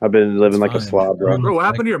 I've been living like a fine. slob, bro. Bro, what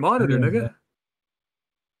happened to your monitor, nigga?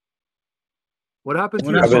 What happened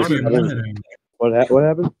to your monitor? What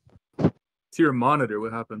happened? To your monitor,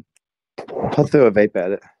 what happened? I threw a vape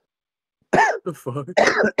at it. The fuck?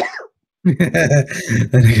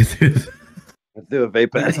 I threw a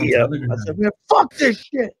vape at it. Yeah. I said, man, fuck this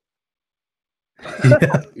shit.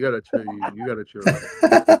 You gotta chill. You gotta chill.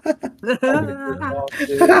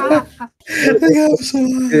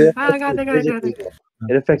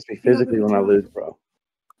 It affects me physically when I lose, bro.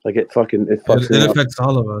 Like it fucks me It up. affects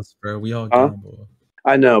all of us, bro. We all gamble.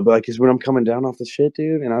 I know, but like, cause when I'm coming down off the shit,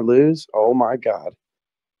 dude, and I lose, oh my god,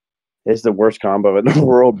 it's the worst combo in the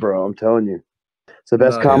world, bro. I'm telling you, it's the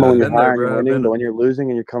best combo when you're high and you're winning, but when you're losing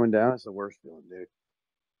and you're coming down, it's the worst feeling, dude.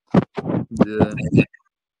 Yeah.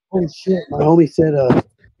 Holy shit! My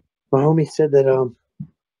homie said that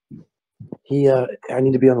I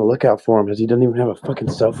need to be on the lookout for him because he doesn't even have a fucking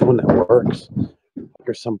cell phone that works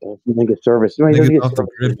or some bullshit service. No, he doesn't Niggas get off the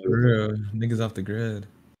service. grid for real. Niggas off the grid.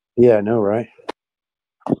 Yeah, I know, right?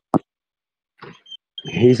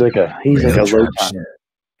 He's like a low timer.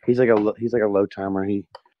 He's like a low timer.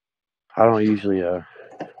 I don't usually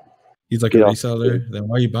He's like a reseller. Then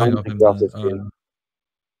why are you buying off him?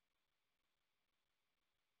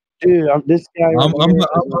 Dude, this guy. I'm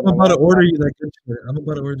about to order you that good shit. I'm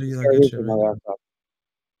about to order you that good shit. Right now.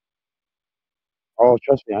 Oh,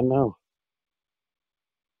 trust me, I know.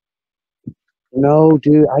 No,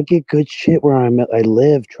 dude, I get good shit where I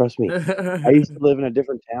live. Trust me. I used to live in a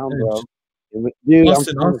different town, bro. Dude,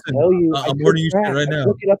 Austin, I'm tell you, I'm ordering you shit right now.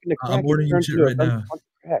 Look it up in the crack. I'm ordering you shit right now.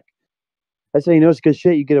 That's how you know it's good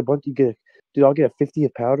shit. Dude, I'll get a 50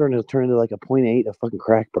 of powder and it'll turn into like a 0.8 of fucking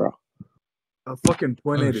crack, bro. A fucking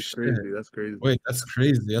 0.8 Oh, is shit. crazy. That's crazy. Wait, that's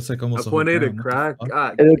crazy. That's like almost A a whole 0.8 gram. of What the crack. fuck?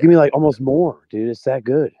 God, It'll give me like almost more, dude. It's that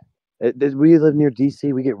good. We live near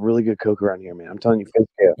DC. We get really good coke around here, man. I'm telling you, fake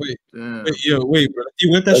scale. Wait, damn. wait, yo, wait, bro.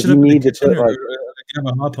 You whip that Like, shit you up in the need to kitchen put, or like- you have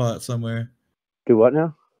a hot pot somewhere? Do what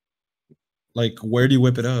now? Like, where do you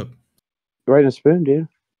whip it up? Right in a spoon, dude.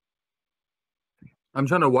 I'm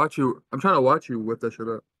trying to watch you. I'm trying to watch you whip that shit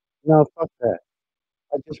up. No, fuck that.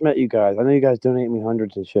 I just met you guys. I know you guys donate me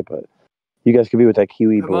hundreds and shit, but you guys could be with that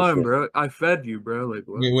kiwi Come bullshit. on, bro. I fed you, bro. Like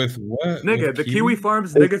what? Wait, with what? Nigga, With the Kiwi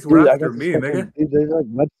Farms Hey, niggas dude, were I after got me, this nigga. fucking- Dude, there's like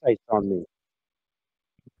websites on me.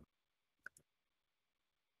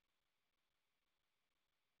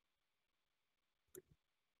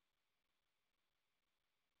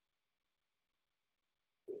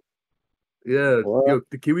 Yeah, What? yo,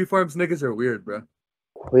 the Kiwi Farms niggas are weird, bro.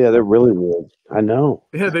 Oh, yeah, they're really weird. I know.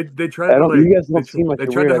 Yeah, they tried I to don't. like You guys don't they, seem like they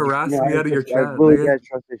you're tried weird. to harass me out of your I chat, really nigga. got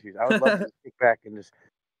trust issues. I would love to just kick back and just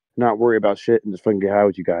not worry about shit and just fucking get high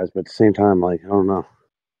with you guys. But at the same time, like, I don't know.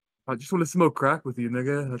 I just want to smoke crack with you,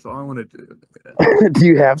 nigga. That's all I want to do. Do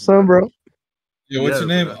you have some, bro? Yo, what's Yeah, your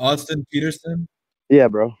name? bro. Austin Peterson? Yeah,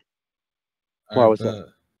 bro. Why, Alright, what's up?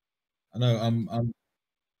 I know I'm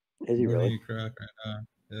Is he burning really? you crack right now.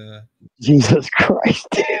 Yeah. Jesus Christ,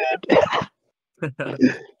 dude.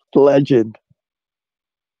 Legend.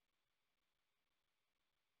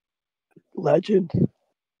 Legend.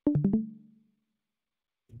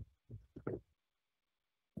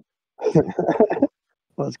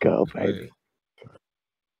 Let's go, baby. Wait.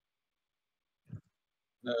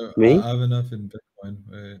 No, Me? I have enough in Bitcoin.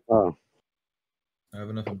 Wait, Oh, I have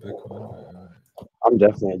enough in Bitcoin. Wait. I'm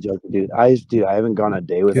definitely a joker, dude. I haven't gone a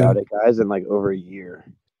day without it, guys, in like over a year.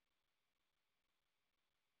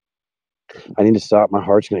 I need to stop. My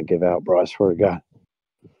heart's gonna give out, bro. I swear to God.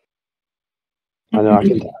 I know I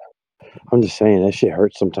can. I'm just saying that shit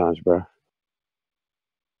hurts sometimes, bro.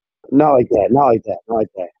 Not like that. Not like that. Not like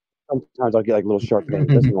that. Sometimes I'll get like little sharp pains.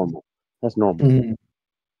 That's normal. That's normal,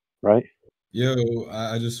 right? Yo,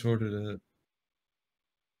 I just ordered it.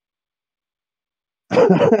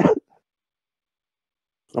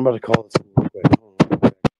 I'm about to call this real quick. Hold on real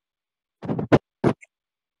quick.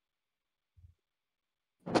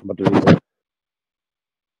 I'm about to do that.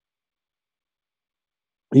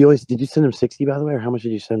 Did you send him 60, by the way, or how much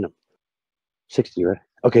did you send him? 60, right?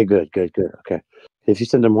 Okay, good. Okay. If you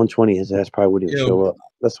send him 120, his ass probably wouldn't even show up.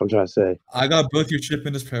 That's what I'm trying to say. I got both your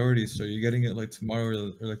shipment as priorities, so you're getting it like tomorrow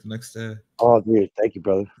or like the next day. Oh, dude, thank you,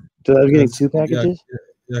 brother. So I was getting 2 packages?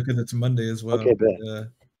 Yeah, because it's Monday as well. Okay, bet. Yeah.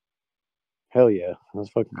 Hell yeah. Let's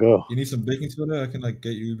fucking go. You need some baking soda? I can like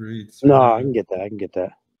get you Uber Eats. No, I can get that.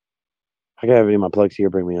 I can have it in my plugs here.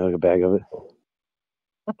 Bring me like a bag of it.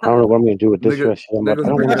 I don't know what I'm gonna do with this shit.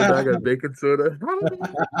 Niggas bringing a bag of baking soda.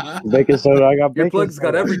 Baking soda. I got Your baking plugs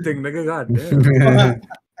soda. got everything, nigga. God damn.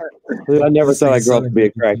 Dude, I never This thought thing I'd grow up sounded to be a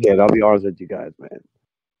like crackhead. I'll be honest with you guys, man.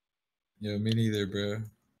 Yo, me neither, bro.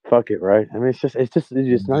 Fuck it, right? I mean, it's just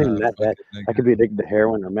not even that bad. Nigga. I could be addicted to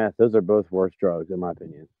heroin or meth. Those are both worse drugs, in my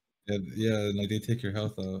opinion. Yeah, like they take your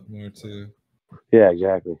health out more too. Yeah,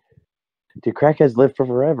 exactly. Dude, crackheads live for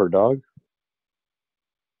forever, dog.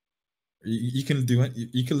 You can do it.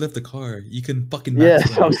 You can lift the car. You can fucking Yeah, max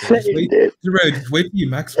that's what I'm saying, dude. Just wait till you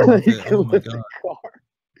max one with You it. can Oh my lift god. the car.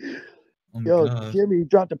 Oh my Yo, god. Jimmy, you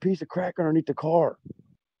dropped a piece of crack underneath the car.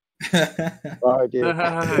 All right, dude.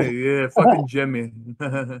 Yeah, fucking Jimmy.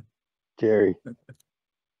 Jerry.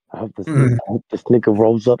 I hope this nigga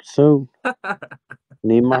rolls up soon.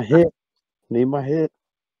 Need my hit.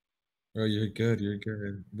 Bro, you're good. You're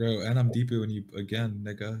good, bro. And I'm deeper when you again,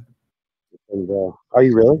 nigga. And, are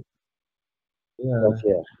you really? Yeah. Fuck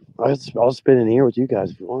yeah. I'll spin in here with you guys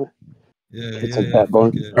if you want. Yeah. Get Yeah. some Yeah. fat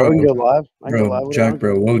bone. Fuck it. Oh, we can go live. I can go Bro, live with Jack, it.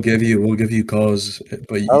 bro, we'll give you calls,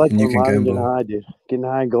 but I like you going can live and getting gamble. high, dude. Getting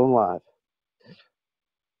high and going live.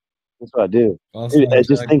 That's what I do. Bossman Dude, Jack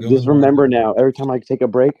just going remember live. now, every time I take a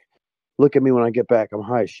break, look at me when I get back. I'm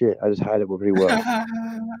high as shit. I just hide it pretty well.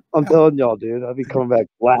 I'm telling y'all, dude. I'll be coming back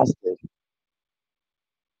blasted.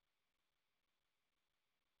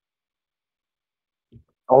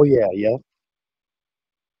 Oh yeah, yep.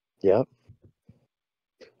 What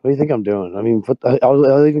do you think I'm doing? I mean,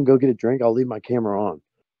 I'll even go get a drink. I'll leave my camera on.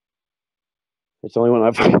 It's only when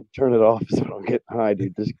I turn it off is when I'll get high,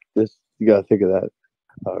 dude. This you gotta think of that.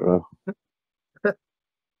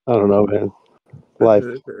 I don't know, man. Life.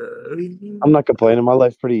 I'm not complaining. My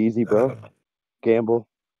life's pretty easy, bro. Gamble,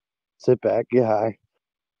 sit back, get high,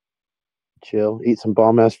 chill, eat some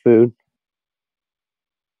bomb ass food.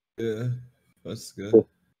 Yeah, that's good.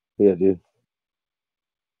 Yeah, dude.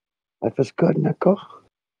 Life is good, Nico.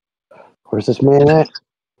 Where's this man at?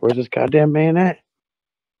 Where's this goddamn man at?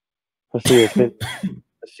 Let's see it's been.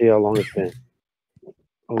 Let's see how long it's been.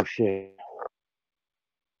 Oh shit.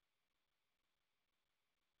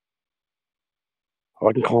 Oh,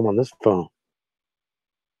 I can call him on this phone.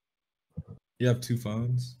 You have 2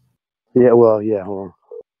 phones? Yeah, well, yeah, hold on.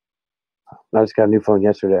 I just got a new phone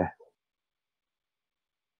yesterday.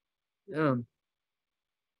 Yeah.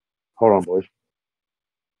 Hold on, boys.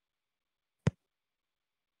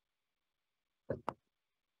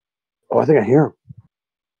 Oh, I think I hear him.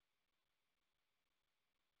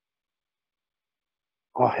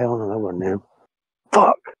 Oh, hell no, that wasn't him.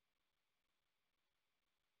 Fuck.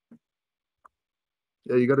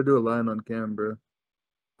 Yeah, you got to do a line on cam, bro.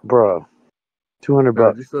 Bro, $200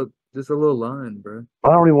 bucks. Just a little line, bro. I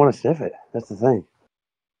don't really want to sniff it. That's the thing.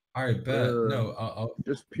 All right, bet. No, I'll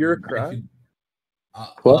just pure crack.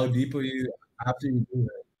 I'll depot you after you do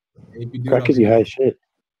it. If you do crack gives you high as shit.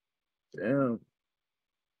 Damn.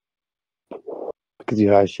 Gives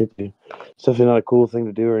you high as shit, dude. It's definitely not a cool thing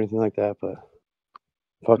to do or anything like that, but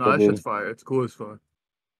fuck no, it, that dude. shit's fire. It's cool as fuck.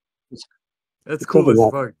 It's It's cool as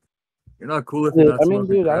not, fuck. You're not cool if you're not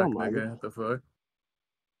smoking dude, crack, I don't mind. nigga. What the fuck?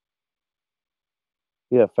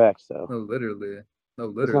 Yeah, facts though. No, literally. It's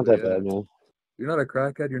not that bad, man. You're not a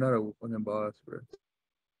crackhead. You're not a fucking boss, bro.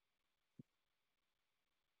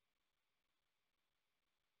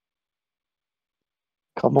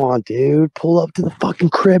 Come on, dude. Pull up to the fucking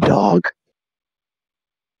crib, dog.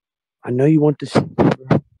 I know you want this.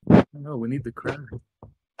 No, we need the crack.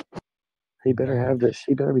 He better have this.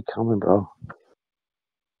 He better be coming, bro.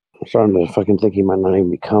 I'm starting to fucking think he might not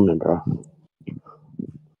even be coming, bro.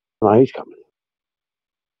 No, he's coming.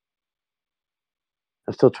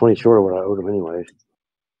 That's still 20 short of what I owed him anyways.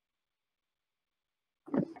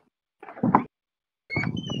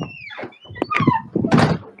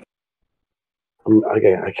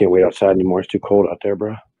 I can't wait outside anymore. It's too cold out there,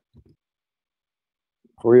 bro.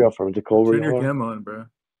 Where are y'all from? Is it cold where Turn you your are? cam on, bro.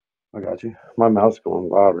 I got you. My mouth's going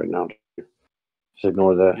wild right now. Just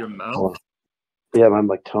ignore that. Your mouth? Yeah,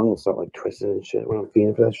 my tongue is like twisted and shit when I'm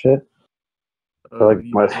feeding for that shit. Like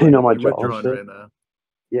you my jaw and shit. right now.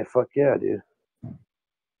 Yeah, fuck yeah, dude.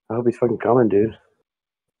 I hope he's fucking coming, dude.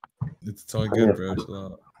 It's all good, bro. Chill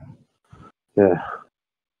out. Yeah.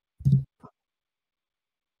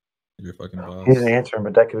 You're a fucking boss. He didn't answer him,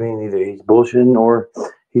 but that could mean either he's bullshitting or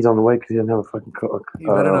he's on the way because he doesn't have a fucking cook. He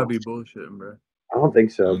better not be bullshitting, bro. I don't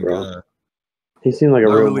think so, bro. God. He seemed like a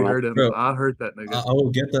I real really one. heard him. Bro, I heard that nigga. I will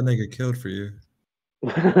get that nigga killed for you.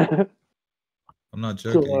 I'm not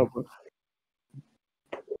joking.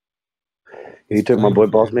 You took my boy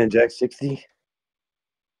BossmanJack 60.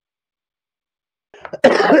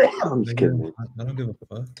 I'm just kidding, man. I don't give a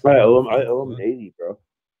fuck. I owe him 80, bro.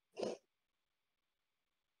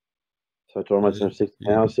 So I told him I'd send him 60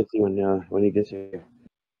 now, 60 when he gets here.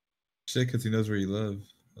 Shit, because he knows where you live.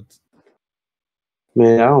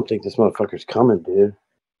 Man, I don't think this motherfucker's coming, dude.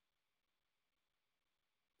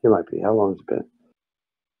 He might be. How long has it been?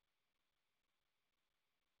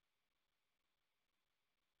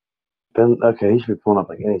 Okay, he should be pulling up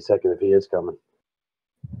like any second if he is coming.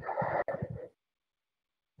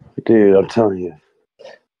 Dude, I'm telling you.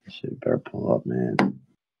 Shit, better pull up, man.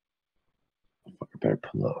 Motherfucker better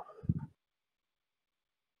pull up.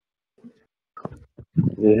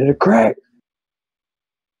 You hit a crack.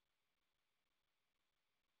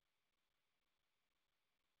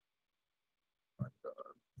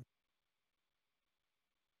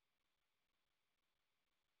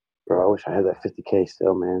 Bro, I wish I had that 50K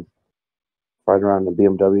still, man. Riding around in the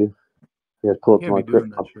BMW. You guys pull up to my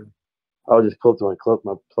crib. I'll just pull up to my club,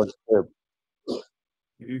 my plug crib.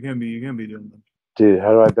 You can be doing that. Dude,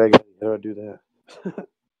 how do I beg it? How do I do that?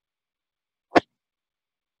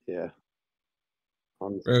 Yeah.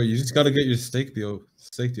 Bro, you just gotta get your steak deal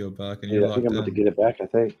back, and you're I locked think I'm in. about to get it back. I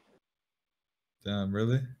think. Damn,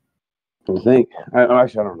 really? I think.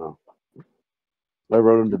 Actually, I don't know. I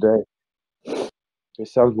wrote him today. It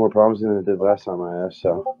sounds more promising than it did last time I asked.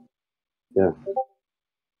 So, yeah.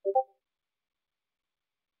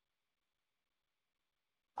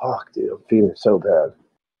 Fuck, dude, I'm feeling so bad.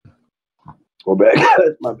 Go back.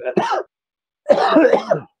 My bad.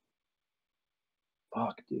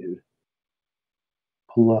 Fuck, dude.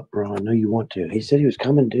 Pull up, bro. I know you want to. He said he was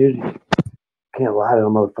coming, dude. Can't lie to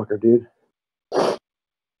him, motherfucker, dude.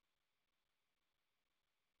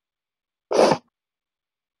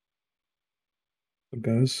 What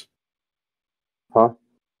guys? Huh?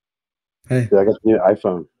 Hey. Dude, I got the new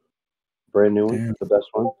iPhone. Brand new one. Damn. The best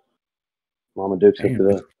one. Mama Duke's hooked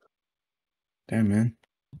it up. Damn, man.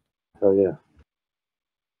 Hell yeah.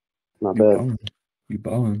 Not bad. You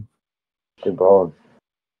balling. Good balling.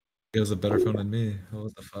 He has a better phone than me.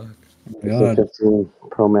 What the fuck? It's a 15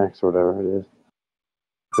 Pro Max or whatever it is.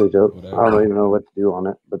 Pretty dope. Whatever. I don't even know what to do on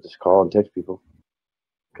it, but just call and text people.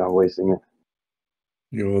 Kind of wasting it.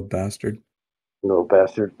 You old bastard. Little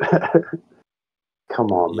bastard. Come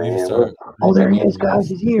on, You need to man. start- Oh, there he is, guys.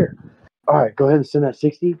 He's here. All right, go ahead and send that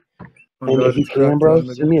 60. And if you can, bro,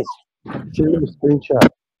 send me a screenshot.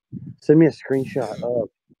 Send me a screenshot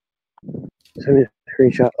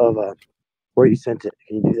of where you sent it.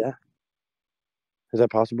 Can you do that? Is that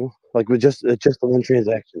possible? Like with just the one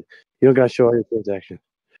transaction. You don't gotta show all your transactions.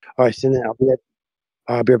 All right, send it. I'll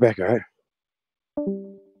be right back. All right.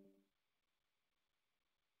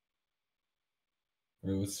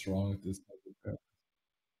 Bro, what's wrong with this nigga?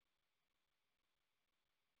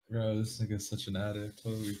 Bro, this nigga's such an addict.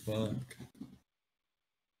 Holy fuck.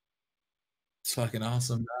 It's fucking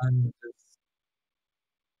awesome, man.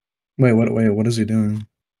 Wait, what is he doing?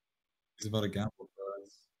 He's about to gamble for us.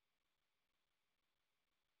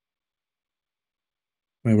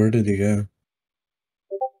 Wait, where did he go?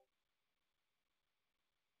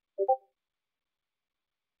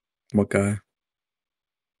 What guy?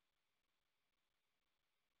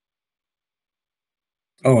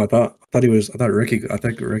 Oh, I thought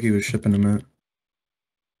Ricky was shipping him out.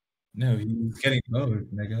 No, he's getting both, Oh,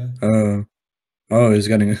 nigga. he's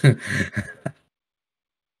getting.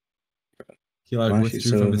 He like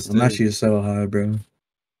withdrew from his I'm actually so high, bro.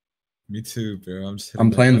 Me too, bro. I'm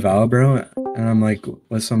playing Val, bro, and I'm like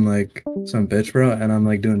with some bitch, bro, and I'm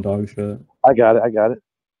like doing dog shit. I got it.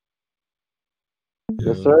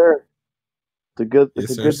 Yo. Yes, sir. It's a good day.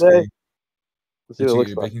 Let's see what it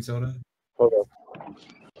looks like. Baking soda? Hold up.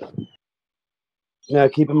 Now,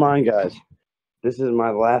 keep in mind, guys, this is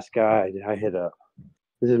my last guy I hit up.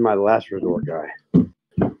 This is my last resort guy.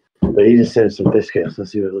 But he just sent some biscuits.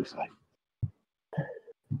 Let's see what it looks like.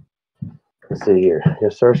 Let's see here.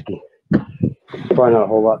 Yes, Sirski. Probably not a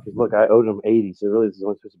whole lot. Because look, I owed him 80, so really this is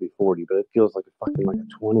only supposed to be 40, but it feels like a fucking like a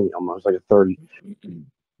 20, almost like a 30.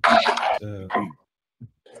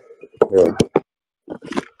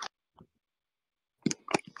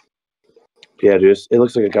 Yeah, dude, it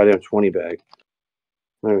looks like a goddamn 20 bag.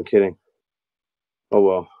 I'm not even kidding. Oh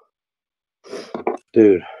well,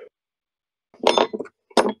 dude.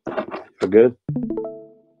 We're good.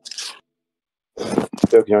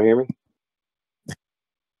 Joe, can y'all hear me?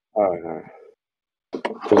 All right.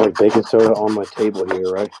 There's like baking soda on my table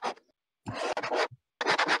here, right?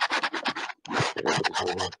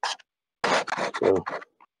 So,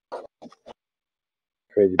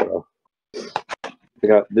 crazy, bro.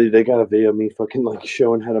 They got a video of me fucking like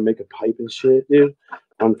showing how to make a pipe and shit, dude,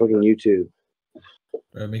 on fucking YouTube.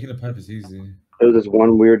 Bro, making a pipe is easy. There was this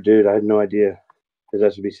one weird dude. I had no idea. Because I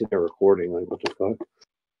should be sitting there recording. Like, what the fuck?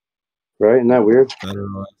 Right? Isn't that weird?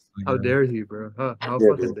 How dare he, bro? How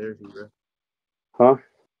fucking dare he, bro? Huh?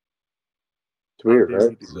 It's weird,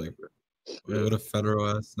 right? Like, bro, what a federal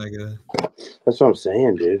ass nigga. That's what I'm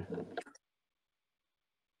saying, dude.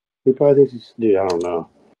 He probably thinks he's... Dude, I don't know.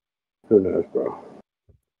 Who knows, bro?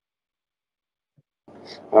 I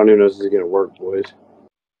don't even know if this is going to work, boys.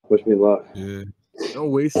 Wish me luck. Yeah.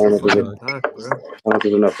 Don't waste I don't the know fucking pack, bro. I don't know if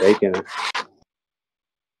there's enough bacon in it.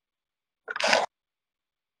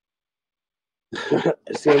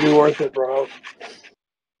 It's going to be worth it, bro.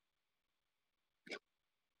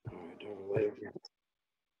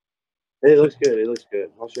 It looks good. It looks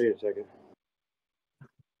good. I'll show you in a second.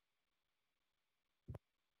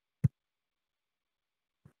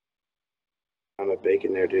 I'm not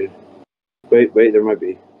bacon there, dude. Wait, there might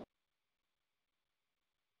be.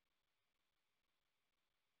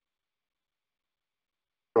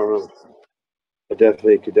 I don't know. I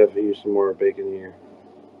could definitely use some more bacon here.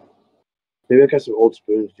 Maybe I got some old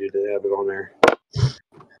spoons, dude, that have it on there.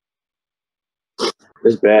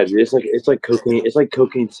 It's bad, dude. It's like cocaine. It's like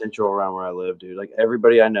cocaine central around where I live, dude. Like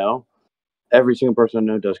everybody I know, every single person I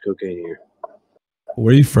know does cocaine here.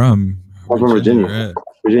 Where are you from? I'm from Virginia. Right?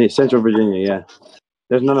 Virginia, Central Virginia, yeah.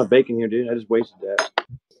 There's none of bacon here, dude. I just wasted that.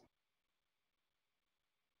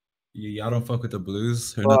 Y'all don't fuck with the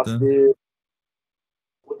blues or Fuck, nothing? dude.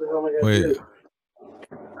 What the hell am I gonna do?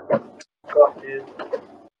 Fuck, dude.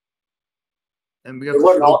 And we got the it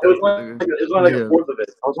was only like a fourth of it.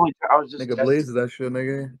 I was just nigga blaze that shit,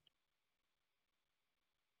 nigga.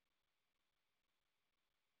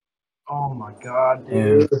 Oh my god,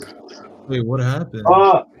 dude. Wait, what happened?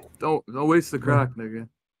 Don't waste the crack, nigga.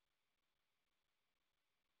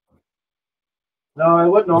 No, it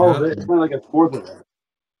wasn't all of it. It's only like a fourth of it.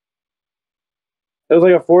 It was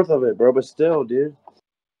like a fourth of it, bro. But still, dude,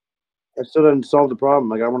 I still didn't solve the problem.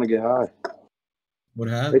 Like I want to get high. What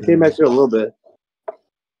happened? It came back to a little bit.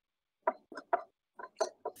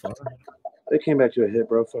 fuck? They came back to a hit,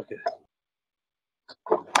 bro. Fuck it.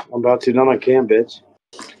 I'm about to. Not on cam, bitch.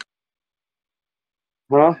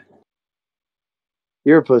 Huh?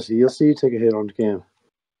 You're a pussy. You'll see you take a hit on cam.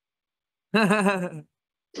 You'll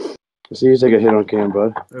see you take a hit on cam,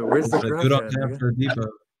 bud. Where's the Like, crack good on at, cam nigga? for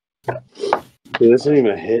Depot. Dude, this isn't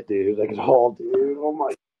even a hit, dude. Like, at all, dude. Oh,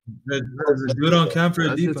 my. Good on cam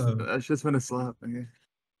for Depot. That's just been a slap, nigga.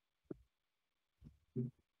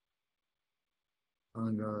 Oh,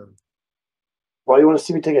 God. Why do you want to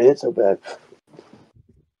see me take a hit so bad?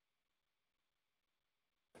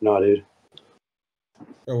 No, dude.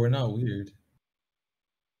 Bro, we're not weird.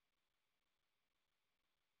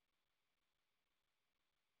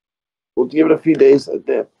 We'll give it a few days like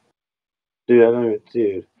that. Dude, I don't even,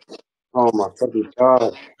 dude. Oh my fucking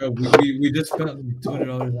god. Bro, we just spent like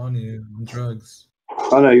 $200 on you on drugs.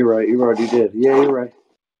 Oh no, you're right. You already did. Yeah, you're right.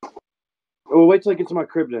 Oh, wait till I get to my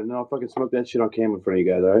crib then. Then I'll fucking smoke that shit on camera in front of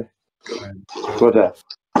you guys, alright? What that?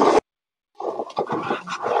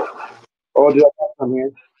 Oh, dude, I got some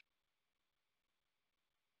here.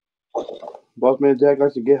 BossmanJack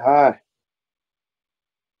likes to get high.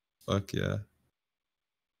 Fuck yeah.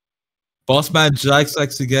 BossmanJack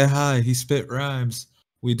likes to get high. He spit rhymes.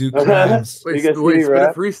 We do crimes. You Wait, guys see me, spit a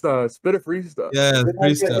right? freestyle. Spit a freestyle. Yeah, If I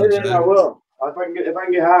get freestyle, hit in, I Jack. will. If I can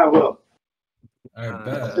get high, I will. Alright,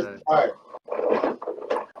 bet. Alright.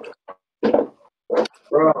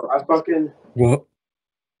 Bro, I fucking. What?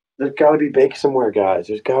 There's gotta be bake somewhere, guys.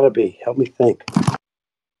 There's gotta be. Help me think.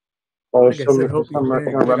 Oh, Like I said, help you think.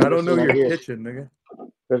 Nigga, I don't know your kitchen, nigga.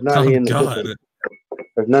 There's not any in the kitchen.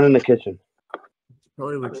 There's none in the kitchen.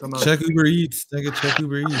 Probably like some Check Uber Eats, nigga. Check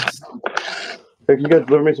Uber Eats. Hey, can you guys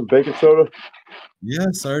deliver me some baking soda?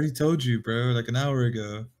 Yes, I already told you, bro. Like an hour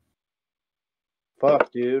ago.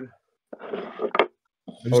 Fuck, dude.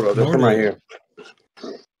 I Hold on, there's some right here.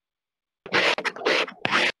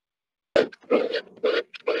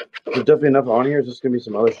 There's definitely enough on here. There's just gonna be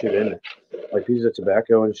some other shit in it, like pieces of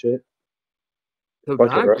tobacco and shit.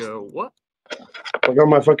 Tobacco? What? Like on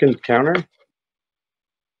my fucking counter.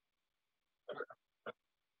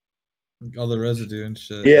 All the residue and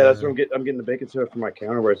shit. Yeah, that's what I'm getting. I'm getting the baking soda from my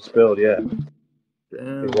counter where it's spilled. Yeah.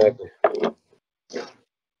 Damn. Exactly.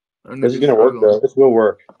 This is gonna work though. This will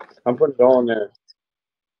work. I'm putting it all in there.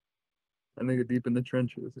 That nigga deep in the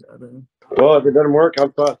trenches. Goddamn. Well, if it doesn't work,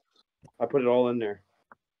 I'm fucked. I put it all in there.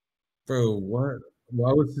 Bro, what?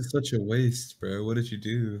 Why was this such a waste, bro? What did you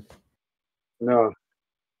do? No.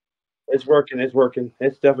 It's working. It's working.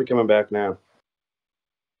 It's definitely coming back now.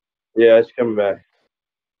 Yeah, it's coming back.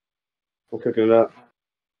 I'm cooking it up.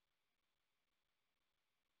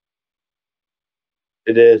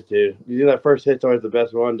 It is, dude. You know that first hit's always the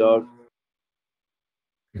best one, dog.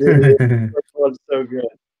 Dude, the first one's so good.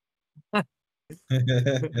 I'm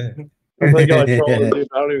like, I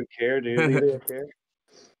don't even care, dude. Neither I care.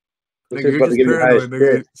 This is about to get me high as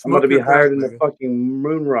shit. I'm about to be higher than the fucking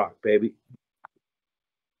moon rock, baby.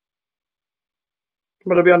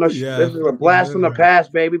 I'm about to be on the this is a blast from the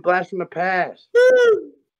past, baby. Blast from the past.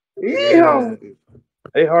 Yeah.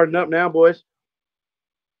 Hey, harden up now, boys.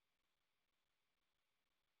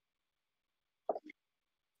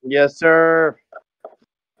 Yes, sir.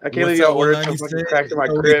 I can't believe y'all ordered some fucking cracks in my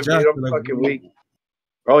crib, dude. I'm fucking weak.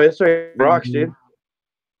 Oh, yes, sir. Rocks, dude.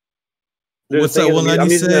 What's that one line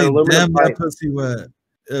you say? Damn, my pussy wet.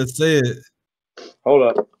 Say it.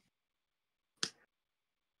 Hold up.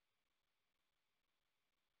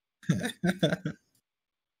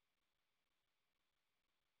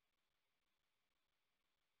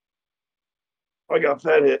 I got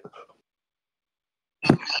fat hit.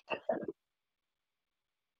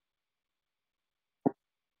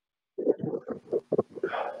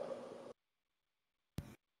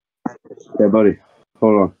 Yeah, buddy.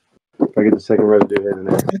 Hold on. If I get the second residue hit in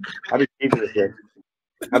there. I'll be cheaping this shit.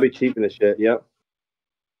 I'll be cheaping this shit. Yep.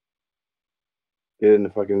 Get it in the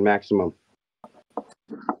fucking maximum.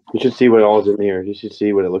 You should see what all's in here. You should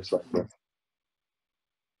see what it looks like. Bro.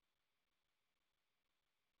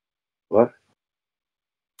 What?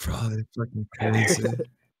 Probably fucking crazy.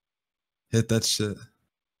 Hit that shit.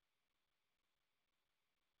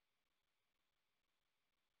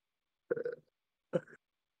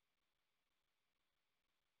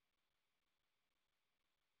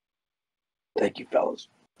 Thank you, fellas.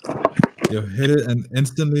 Yo, hit it and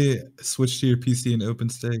instantly switch to your PC and open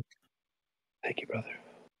stake. Thank you, brother.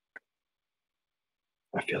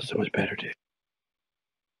 I feel so much better, dude.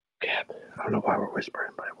 Yeah, I don't know why we're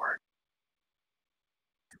whispering, but it worked.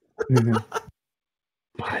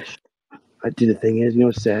 Dude, the thing is, you know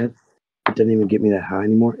what's sad? It doesn't even get me that high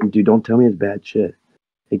anymore. And dude, don't tell me it's bad shit.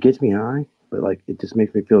 It gets me high, but like it just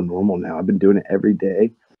makes me feel normal now. I've been doing it every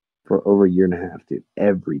day. for over a year and a half, dude.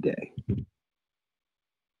 Every day.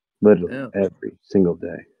 Literally every single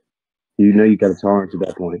day. You know you got a tolerance at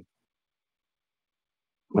that point.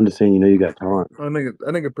 I'm just saying, you know you got tolerance.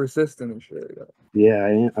 I think it persistent and shit.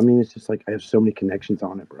 Yeah, I mean, it's just like I have so many connections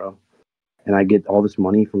on it, bro. And I get all this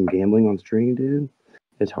money from gambling on stream, dude.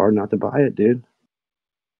 It's hard not to buy it, dude.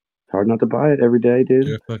 It's hard not to buy it every day, dude.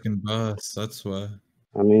 You're a fucking boss. That's why.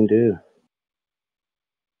 I mean, dude,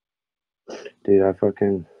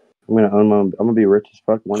 I'm gonna be rich as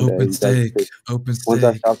fuck one day. Open stake. Once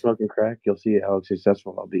I stop smoking crack, you'll see how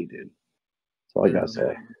successful I'll be, dude. That's all I gotta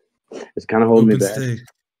say. It's kind of holding me back,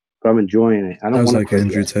 but I'm enjoying it. I don't want to quit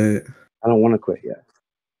Andrew yet. Tate. I don't want to quit yet.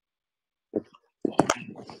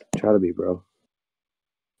 Try to be, bro.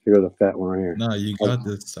 Here goes a fat one right here. Nah, you got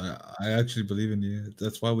this. I actually believe in you.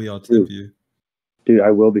 That's why we all tip you. Dude,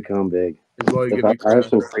 I will become big. I have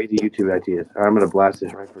some crazy YouTube ideas. I'm gonna blast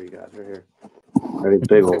this right for you guys right here. Ready,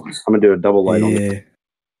 big hole. I'm gonna do a double light on this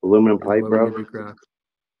aluminum pipe, bro.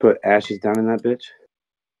 Put ashes down in that bitch.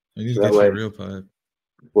 You need to get your real pipe.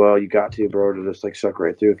 Well, you got to, bro, to just like suck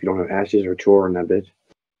right through if you don't have ashes or chore in that bitch.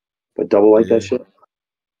 But double light that shit.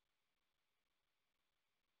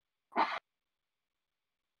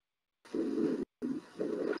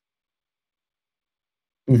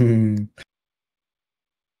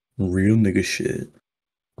 Real nigga shit.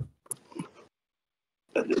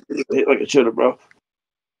 Hit like it should have, bro.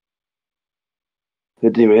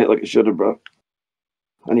 It didn't even hit like it should have, bro.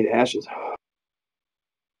 I need ashes.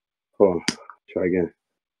 Hold on. Try again.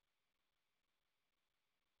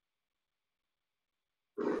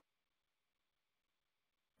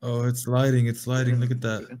 Oh, it's lighting. It's lighting. Look at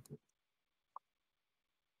that.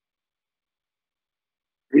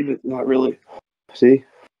 Not really. See?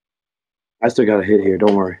 I still got a hit here.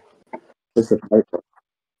 Don't worry. That's the fight.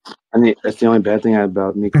 That's the only bad thing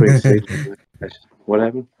about me quitting sleep. What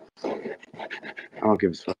happened? I don't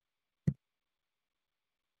give a fuck.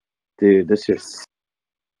 Dude, this shit's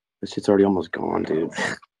already almost gone, dude.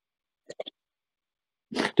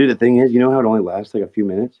 Dude, the thing is, you know how it only lasts like a few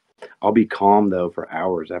minutes? I'll be calm, though, for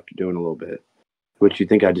hours after doing a little bit. Which you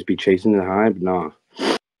think I'd just be chasing the high, but nah.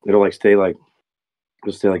 It'll like stay like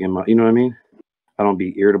in my, you know what I mean? I don't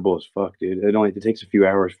be irritable as fuck, dude. It takes a few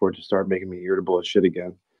hours for it to start making me irritable as shit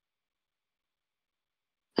again.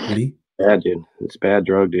 Really? Bad, dude. It's a bad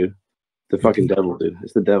drug, dude. The fucking devil, dude.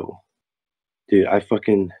 It's the devil. Dude, I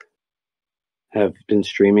fucking have been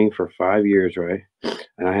streaming for 5 years, right?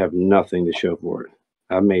 And I have nothing to show for it.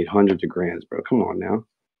 I've made hundreds of grands, bro. Come on now.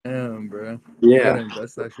 Damn, bro. Yeah.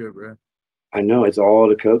 That's that shit, bro. I know. It's all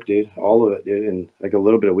the coke, dude. All of it, dude. And like a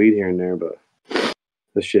little bit of weed here and there, but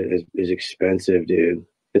this shit is expensive, dude.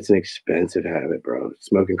 It's an expensive habit, bro.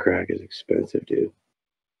 Smoking crack is expensive, dude.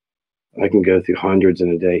 I can go through hundreds in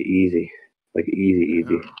a day, easy. Like easy.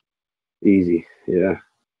 Yeah.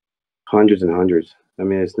 Hundreds and hundreds. I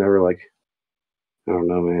mean, it's never like, I don't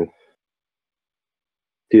know, man.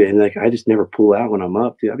 Dude, and like, I just never pull out when I'm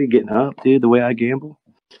up, dude. I be getting up, dude, the way I gamble.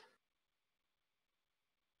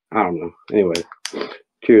 I don't know. Anyway.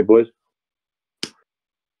 Cheers, boys.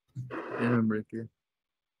 Damn, Ricky.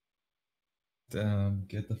 Damn,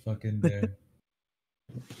 get the fuck in there.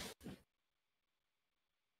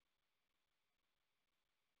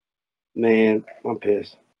 Man, I'm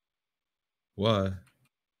pissed. Why?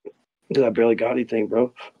 Because I barely got anything,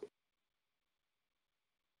 bro.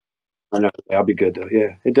 I know. I'll be good, though.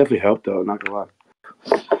 Yeah, it definitely helped, though. Not gonna lie.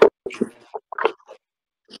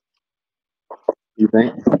 You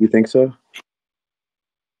think? You think so?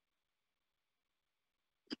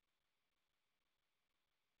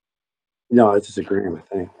 No, it's just a gram, I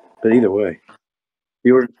think. But either way,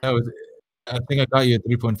 you were. I think I got you at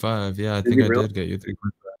 3.5. Yeah, I think I did get you 3.5.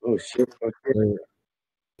 Oh shit! Let's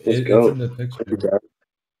go. It's in the picture.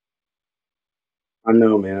 I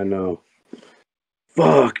know, man. I know.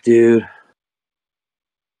 Fuck, dude.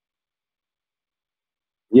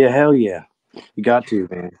 Yeah, hell yeah. You got to,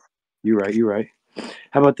 man. You're right. You're right.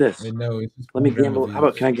 How about this? No, let me gamble. How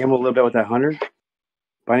about, can I gamble a little bit with that 100?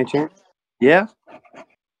 By any chance? Yeah?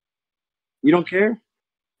 You don't care?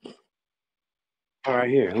 All right,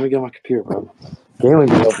 here. Let me get on my computer, bro.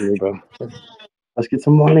 Gambling's helping me, bro. Let's get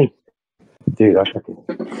some money. Dude,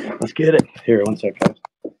 let's get it. Here, one sec, guys.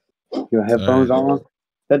 You have headphones on?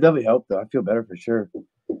 That definitely helped, though. I feel better for sure.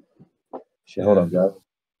 Shit, hold up, guys.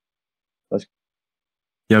 Let's.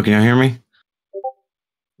 Yo, can you hear me?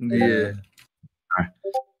 Yeah. All right.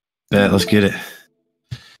 Bet, let's get it.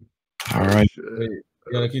 All right. Wait,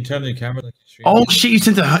 yeah, like you turn the camera like you stream. Oh shit! You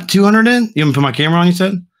sent the 200 in? You even put my camera on? You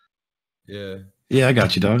said? Yeah. Yeah, I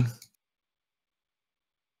got you, dog.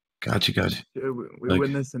 Got you. We're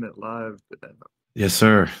witnessing it live. Yes,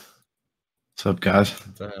 sir. What's up, guys?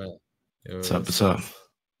 Yo, What's up? What's up?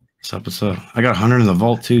 What's up? What's up? I got 100 in the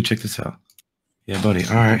vault too. Check this out. Yeah, buddy.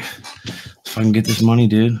 All right. If I can get this money,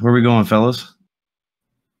 dude. Where we going, fellas?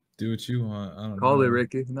 Do what you want. I don't Call know. it,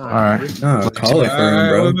 Ricky. No, All right. No, call it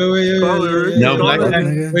for him, bro. Wait, No, Call Black it.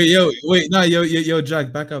 Jack? wait, no, yo,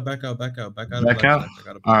 Jack, back out. Back out? Black All Jack.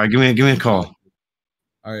 right. Give me a call.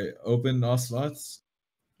 All right, open all slots.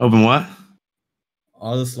 Open what?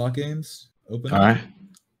 All the slot games. Open. All right.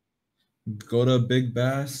 Go to Big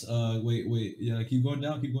Bass. Wait. Yeah, keep going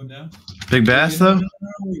down. Big Bass, though?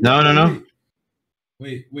 No.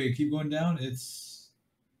 Wait. Keep going down. It's.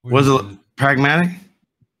 Was it Pragmatic?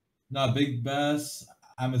 Nah, Big Bass.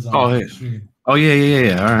 Amazon. Oh, hey. Stream. Oh,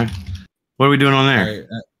 yeah. All right. What are we doing on there? All right,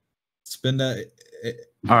 spend that.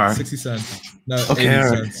 All right. 60 cents. No, Okay, 80 all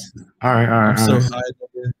right. cents. All right. I'm so right. high.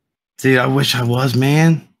 Dude, I wish I was,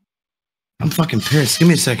 man. I'm fucking pissed. Give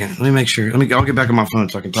me a second. Let me make sure. I'll get back on my phone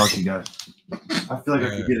so I can talk to you guys. I feel like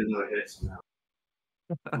I could get another hit somehow.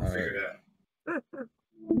 I'll figure it out.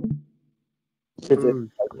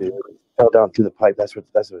 It fell down through the pipe. That's what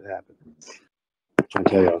happened. I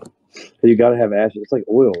tell y'all. You gotta have ashes. It's like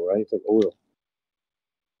oil, right? It's like oil.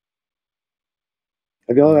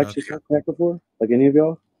 Have y'all actually smoked crack before? Like any of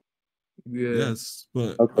y'all? Yeah. Yes,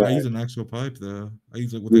 but Okay. I use an actual pipe though. I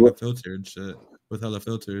use it with like a filter and shit. With hella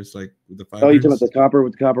filters, like with the fibers. Oh, you talking about the copper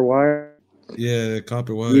with the copper wire? Yeah,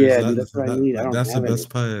 copper wires. Yeah, dude, that's what I need. I don't That's the have best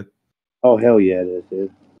pipe. Oh, hell yeah, it is,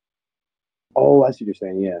 dude. Oh, I see what you're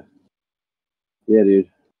saying. Yeah. Yeah, dude.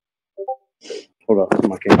 Hold up.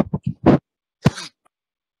 Come on, camera.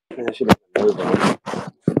 Man, I should have another one.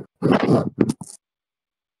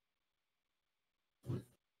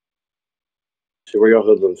 So where y'all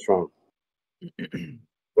hoodlums from?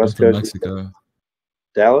 West I'm from Coast? Mexico.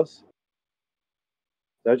 Dallas?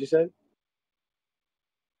 Is that what you said?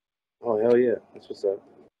 Oh, hell yeah. That's what's up.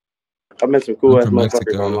 I've met some cool I'm ass from motherfuckers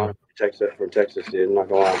Mexico. online from Texas, dude. I'm not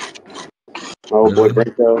gonna lie. My old boy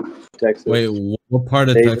Brinko, Texas. Wait, what part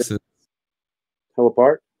of David. Texas? How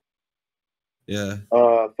apart? Yeah.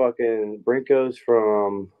 Fucking Brinko's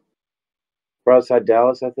from outside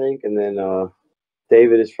Dallas, I think, and then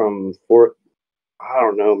David is from Fort. I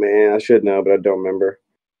don't know, man. I should know, but I don't remember.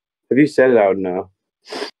 If you said it, I would know.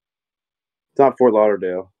 It's not Fort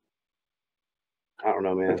Lauderdale. I don't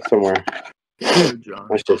know, man. Somewhere.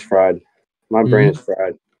 My shit's fried. My brain is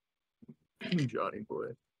fried. Johnny boy.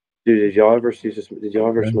 Dude, did y'all ever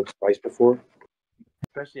smoke spice before?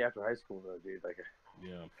 Especially after high school, though, dude. Like,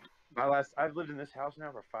 yeah. I've lived in this house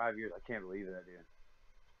now for 5 years. I can't believe that, dude.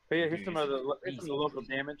 But yeah, here's some of the local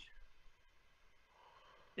damage.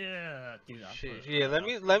 Yeah, dude. Yeah,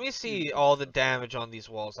 let me see all the damage on these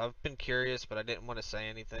walls. I've been curious, but I didn't want to say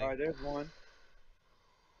anything. All right, there's one.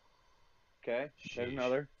 Okay, there's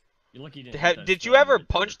another. You're lucky you didn't. Did you ever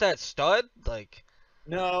punch that stud? Like.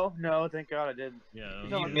 No, thank God I didn't. Yeah.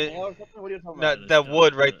 What are you talking No, about? that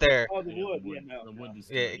wood right there. Oh, the wood. Yeah, no. The wood is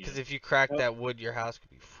Yeah, because if you crack that wood, your house could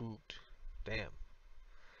be fooped. Damn.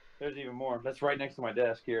 There's even more. That's right next to my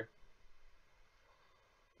desk here.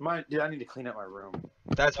 Dude, I need to clean up my room.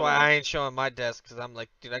 That's why I ain't showing my desk, because I'm like,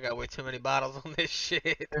 dude, I got way too many bottles on this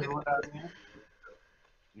shit. There's one out here.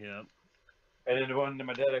 Yep. And then the one in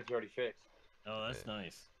my desk is already fixed. Oh, that's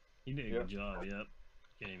nice. You did a good job. Yep.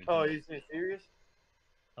 Can't even. Oh, you serious?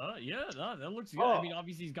 Yeah, no, that looks good. Oh. I mean,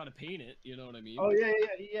 obviously he's got to paint it. You know what I mean? Oh yeah.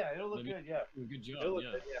 It'll look good. Yeah. Good job. It'll look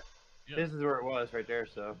good. Yeah. This is where it was right there.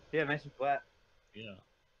 So yeah, nice and flat. Yeah.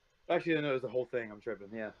 Actually, I know it was the whole thing. I'm tripping.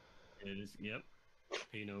 Yeah. It is. Yep.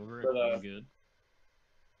 Paint over it. But, Good.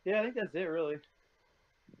 Yeah, I think that's it really.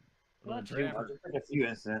 Well, Just a few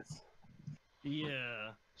incidents.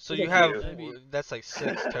 Yeah. So you have that's like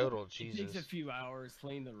 6 total. It Jesus. takes a few hours,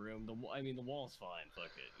 clean the room. The wall's fine. Fuck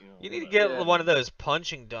it. You need to get one of those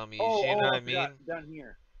punching dummies. You know what I mean? Down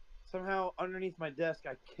here. Somehow underneath my desk,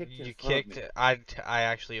 I kicked it. You kicked it. I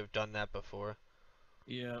actually have done that before.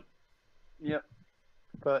 Yeah. Yep.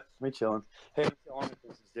 But me chilling. Hey, this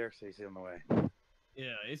is Derek says on the way.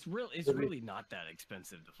 Yeah, it's really not that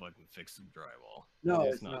expensive to fucking fix some drywall. No,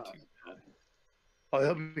 it's not too bad. Oh,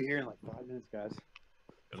 he'll be here in like 5 minutes, guys.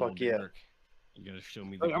 Fuck yeah. Derek. You gotta show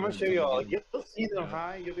me. Look, I'm gonna show you all. Like, you'll see them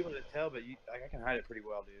high. You'll be able to tell, but I can hide it pretty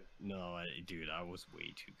well, dude. No, dude, I was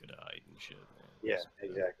way too good at hiding shit, man. Yeah,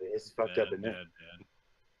 exactly. It's fucked up in there. Bad.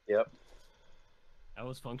 Yep. I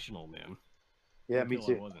was functional, man. Yeah, me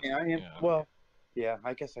too. I am. Yeah. Well, yeah,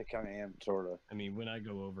 I guess I kind of am, sort of. I mean, when I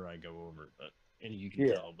go over, but and you can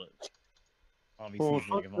tell, but obviously,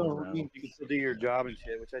 well, if I'm around, you can still do your job and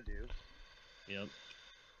shit, which I do. Yep.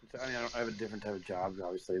 I mean, I have a different type of job,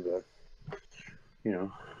 obviously, but you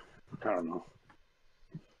know, I don't know.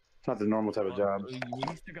 It's not the normal type of job. We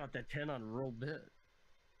still got that 10 on roll bit.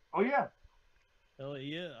 Oh yeah. Hell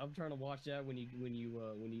yeah! I'm trying to watch that when you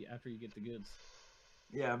after you get the goods.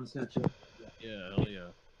 Yeah, I'm just gonna check. Yeah, hell yeah.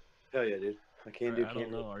 Hell yeah, dude. I can't do. I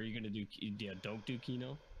don't know. Are you gonna do? Yeah, don't do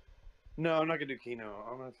Kino. No, I'm not gonna do Kino.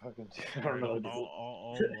 I'm gonna fucking. I don't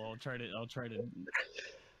know. I'll try to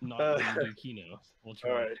not let you do Kino. We'll try.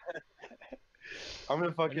 All right. I'm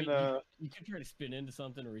gonna fucking. You could try to spin into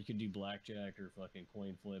something, or you could do blackjack or fucking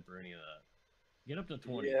coin flip or any of that. Get up to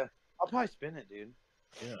 20. Yeah, I'll probably spin it, dude.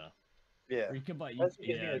 Yeah. Yeah. Or you could buy. It's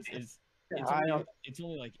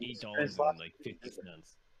only like $8 and like 50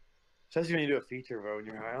 cents. Especially when you do a feature, bro. When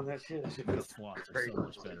you're high on that shit, that shit The feels slots are so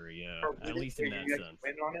much better. Yeah. At least in that sense.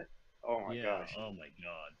 Win on it. Oh my gosh. Oh my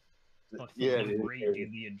god. Fuck Yeah, the dude. rate,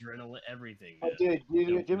 dude, the adrenaline, everything. Oh, dude,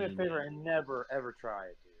 do me a favor and never ever try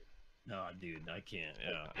it, dude. No, dude, I can't.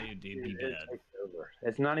 Yeah, it'd be bad.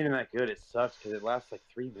 It's not even that good. It sucks because it lasts like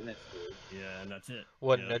 3 minutes, dude. Yeah, and that's it.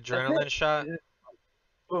 What, an adrenaline shot?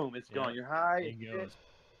 Boom, it's gone. You're high, It goes.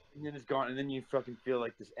 and then it's gone, and then you fucking feel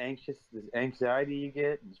like this anxiety you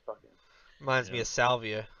get, and it's fucking. Reminds me of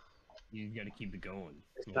salvia. You gotta keep it going.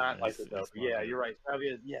 It's not like it though. Yeah, you're right.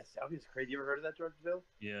 Salvia, Salvia's crazy. You ever heard of that drug, Bill?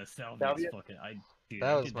 Yeah, Salvia's fucking. Dude,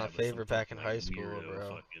 that was my favorite back in high school,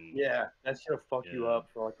 bro. Yeah, that shit'll fuck you up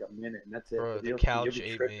for like a minute, and that's it. Bro, But the you'll couch be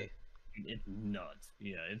ate tripping. me. It's nuts.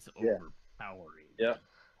 Yeah, it's Yeah. overpowering. Yeah.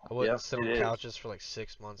 I wouldn't Yep, sit it on is. couches for like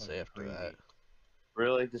 6 months after that.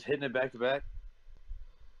 Really? Just hitting it back to back?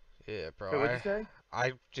 Yeah, bro. Wait, what'd you say?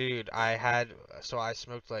 I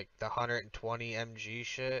smoked like the 120 mg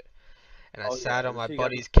shit, and I Oh, sat yeah, on my so you got-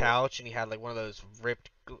 buddy's couch, and he had like one of those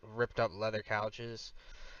ripped up leather couches,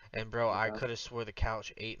 and bro, I could have swore the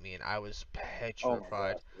couch ate me, and I was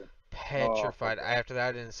petrified. Petrified. After that,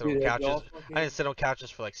 I didn't sit on Dude, have y'all couches. fucking- I didn't sit on couches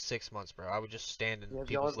for like 6 months, bro. I would just stand in Have y'all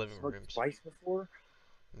people's ever living smoked rooms. Spice before?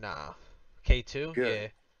 Nah. K2? Good. Yeah.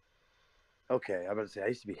 Okay, I'm about to say I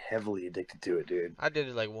used to be heavily addicted to it, dude. I did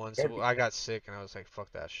it like once. Heavy. I got sick, and I was like,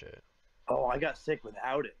 fuck that shit. Oh, I got sick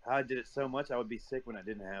without it. I did it so much I would be sick when I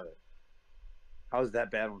didn't have it. I was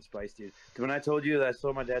that bad on Spice, dude. When I told you that I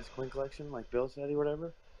sold my dad's coin collection, like Bill said or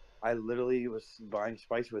whatever, I literally was buying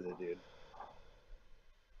Spice with it, dude.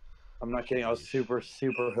 I'm not kidding. I was super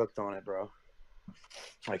hooked on it, bro.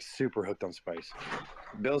 Like super hooked on Spice.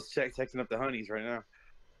 Bill's texting up the honeys right now.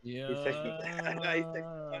 Yeah. He's texting up he's texting up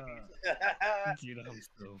the honeys. Dude, I'm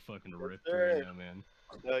so fucking ripped sir. right now, man.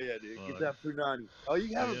 Oh yeah, dude. Fuck. Get that punani. Oh,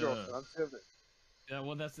 you have a Yeah. girlfriend. I'm sure of it. Yeah,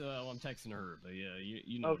 well, that's I'm texting her, but yeah,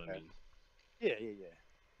 you know what I mean. Yeah.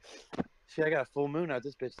 See, I got a full moon out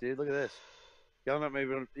this bitch, dude. Look at this. Y'all not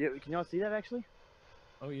maybe. Can y'all see that actually?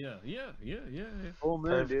 Oh yeah. Full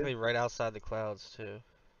moon, Perfectly dude. right outside the clouds, too.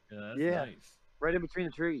 Yeah, that's Yeah. nice. Right in between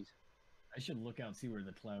the trees. I should look out and see where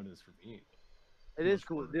the cloud is for me. It is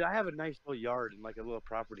cool, dude. I have a nice little yard and like a little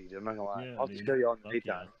property, dude. I'm not gonna lie. Yeah, I'll dude. show you all in the Fuck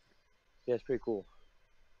daytime. Yeah, it's pretty cool.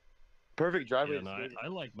 Perfect driveway. Yeah, no, I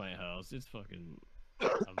like my house. It's fucking.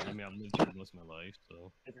 I mean, I've lived here most of my life,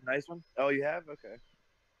 so. It's a nice one. Oh, you have? Okay.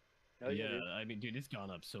 Hell Yeah, dude. I mean, dude, it's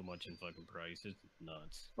gone up so much in fucking price. It's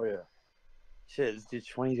nuts. Oh yeah. Shit, this dude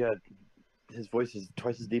 20 got his voice is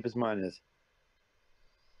twice as deep as mine is.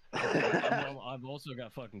 I've also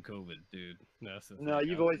got fucking COVID, dude. That's the No, thing.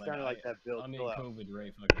 you've always sounded like that, Bill. I'm in Chill out. COVID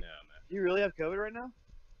right fucking now, man. You really have COVID right now?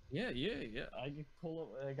 Yeah. I can pull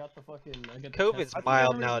up. I got the fucking. I got the COVID's test.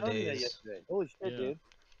 mild I remember you telling me that nowadays. yesterday. Holy shit, Yeah. dude.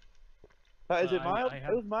 Is it mild?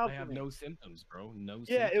 It was mild I for have me. no symptoms, bro. No. Yeah,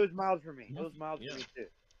 symptoms. it was mild for me. It was mild Yeah. for me too.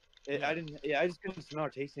 Yeah. I didn't. Yeah, I just couldn't smell or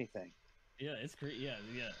taste anything. Yeah, it's crazy. Yeah.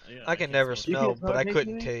 I can can't never smell smell, can't but I smell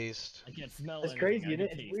couldn't anything? taste. I can't smell. That's anything. crazy, I isn't can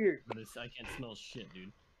it? It's taste, weird. but I can't smell shit,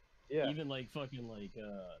 dude. Yeah. Even like fucking like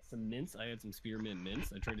some mints. I had some spearmint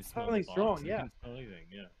mints. I tried to smell Something the box. strong, I yeah. couldn't smell anything.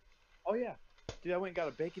 Yeah. Oh yeah, dude. I went and got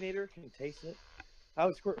a baconator. Can you taste it? I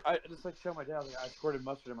was I just like showed my dad. I squirted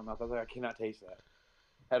mustard in my mouth. I was like, I cannot taste that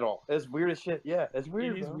at all. It's weird as shit. Yeah, it's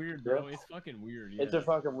weird. It is bro. weird, bro. It's fucking weird. Yeah. It's a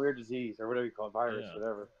fucking weird disease or whatever you call it, virus, Yeah.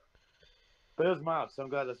 whatever. But it was mild, so I'm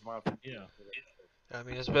glad that's mild. Yeah. I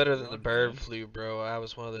mean, it's better than the bird flu, bro. I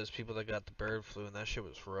was one of those people that got the bird flu, and that shit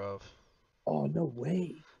was rough. Oh no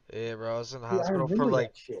way. Yeah, bro. I was in the Dude, I hospital for remember like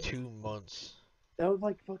that shit. 2 months. That was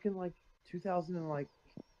like fucking like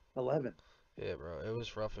 2011. Yeah, bro. It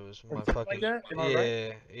was rough. It was Or my something fucking. like that? Am I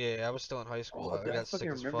right? Yeah. I was still in high school. Oh, I dude, I got sick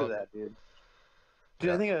fucking as remember fuck. that, dude. Dude,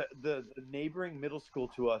 I think the neighboring middle school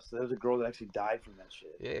to us, there was a girl that actually died from that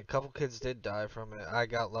shit. Yeah, a couple kids did die from it. I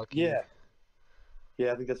got lucky. Yeah.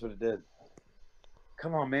 Yeah, I think that's what it did.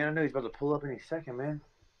 Come on, man. I know he's about to pull up any second, man.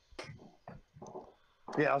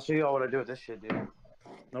 Yeah, I'll show you all what I do with this shit, dude.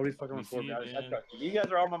 Nobody's fucking recording me. I trust you. You guys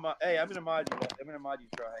are all my mod. Hey, I'm gonna mod you. I'm gonna mod you,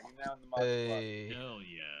 Straw Hat. You're now in the mod squad. Hell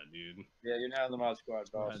yeah, dude. Yeah, you're now in the mod squad,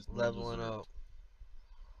 boss. Leveling up.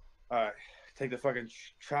 Alright. Take the fucking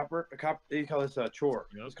chopper. You call this a chore.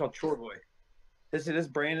 Yep. It's called Chore Boy. This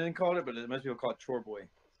Brandon called it, but most people call it Chore Boy.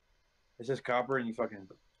 It's just copper, and you fucking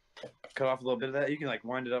cut off a little bit of that. You can like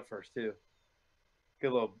wind it up first too.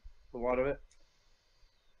 Get a lot of it.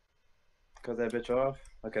 Cut that bitch off.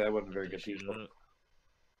 Okay, that wasn't a very good piece.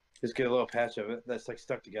 Just get a little patch of it. That's like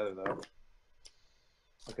stuck together though.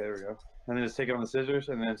 Okay, there we go. And then just take it on the scissors,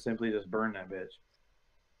 and then simply just burn that bitch.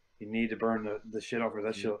 You need to burn the shit off, or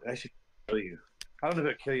that shit actually kill you. I don't know if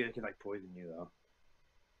it'll kill you. It can like poison you though.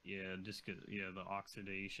 Yeah, just cause the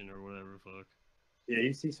oxidation or whatever. Fuck. Yeah,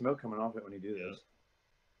 you see smoke coming off it when you do this.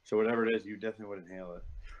 So whatever it is, you definitely would inhale it.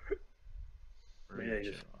 Yeah,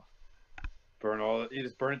 you just burn all it. You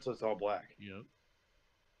just burn it till it's all black. Yep.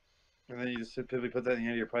 And then you just simply put that in the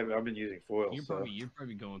end of your pipe. I've been using foil. You're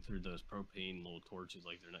probably going through those propane little torches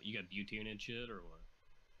like they're not. You got butane and shit or what?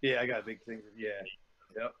 Yeah, I got a big thing. Yeah.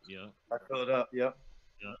 Yep. Yeah. I fill it up. Yep.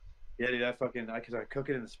 Yeah. Yeah, dude. Because I cook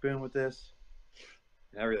it in the spoon with this.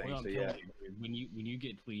 And everything. Well, so yeah. When you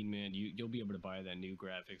get clean, man, you'll be able to buy that new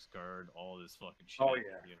graphics card, all this fucking shit. Oh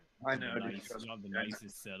yeah. I know. You'll have the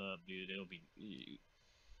nicest setup, dude. You'll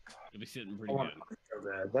be sitting pretty good. So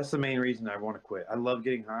bad. That's the main reason I want to quit. I love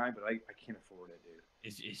getting high, but I can't afford it, dude.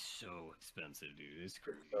 It's so expensive, dude. It's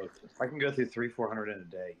crazy. I can go through 300-400 in a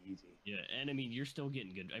day, easy. Yeah, and I mean you're still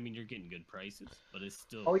getting good. I mean you're getting good prices, but it's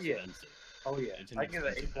still expensive. Oh yeah. I can get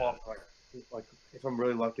an 8 ball like if I'm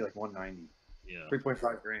really lucky, like 190. Yeah.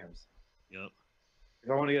 3.5 grams. Yep. If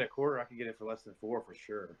I want to get a quarter, I can get it for less than 4 for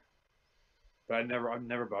sure. But I've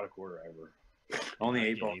never bought a quarter ever. Only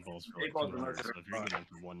 8 balls. 8 balls for like 200, so if you're getting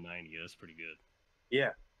for 190, that's pretty good.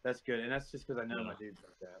 Yeah, that's good, and that's just because I know my dudes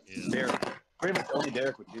like that. Yeah. Derek, pretty much only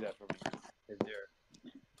Derek would do that for me. Is Derek?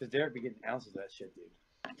 Because Derek be getting ounces of that shit, dude.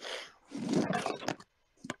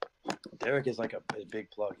 Derek is like a big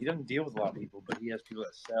plug. He doesn't deal with a lot of people, but he has people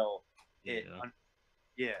that sell it.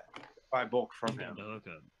 Buy bulk from him.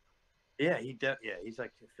 Yeah, he's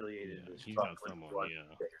like affiliated. Yeah, he's got someone.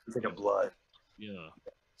 Yeah, he's like a blood. Yeah.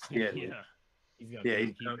 Yeah. He's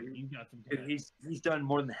got some. He's done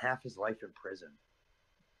more than half his life in prison.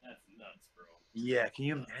 That's nuts, bro. Yeah, can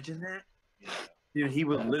you imagine that? Yeah. Dude, he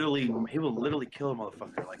will literally kill a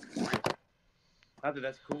motherfucker. Like, not that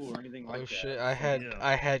that's cool or anything like that. Oh shit! I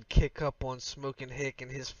had kick up on Smoking Hick,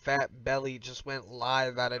 and his fat belly just went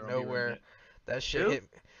live out of nowhere. That shit hit me.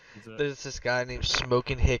 There's this guy named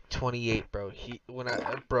Smoking Hick 28, bro. He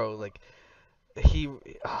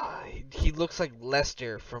looks like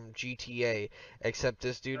Lester from GTA, except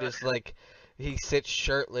this dude is like, he sits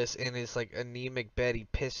shirtless in his like anemic bed. He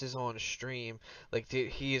pisses on stream. Like, dude,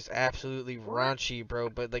 he is absolutely raunchy, bro.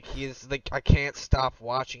 But like, he is like, I can't stop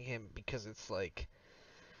watching him because it's like.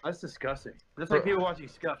 That's disgusting. That's like people watching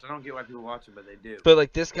Scuffed. I don't get why people watch it, but they do. But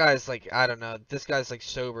like, this guy's like, I don't know. This guy's like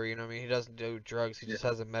sober. You know what I mean? He doesn't do drugs. He just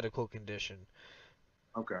has a medical condition.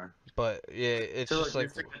 Okay. But yeah, it's so, just like.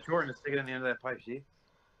 Stick the chore and stick it in the end of that pipe. See?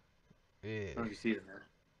 Yeah. I don't know if you see it in there,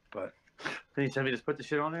 but then you tell me just put the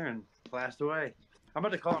shit on there and blast away. I'm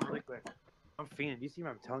about to call him really quick. I'm fiending. Do you see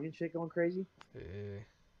my tongue and shit going crazy? Yeah.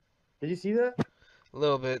 Did you see that? A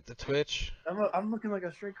little bit. The twitch. I'm looking like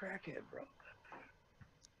a straight crackhead, bro.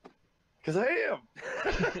 Cause I am.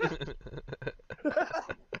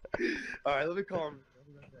 All right, let me call him.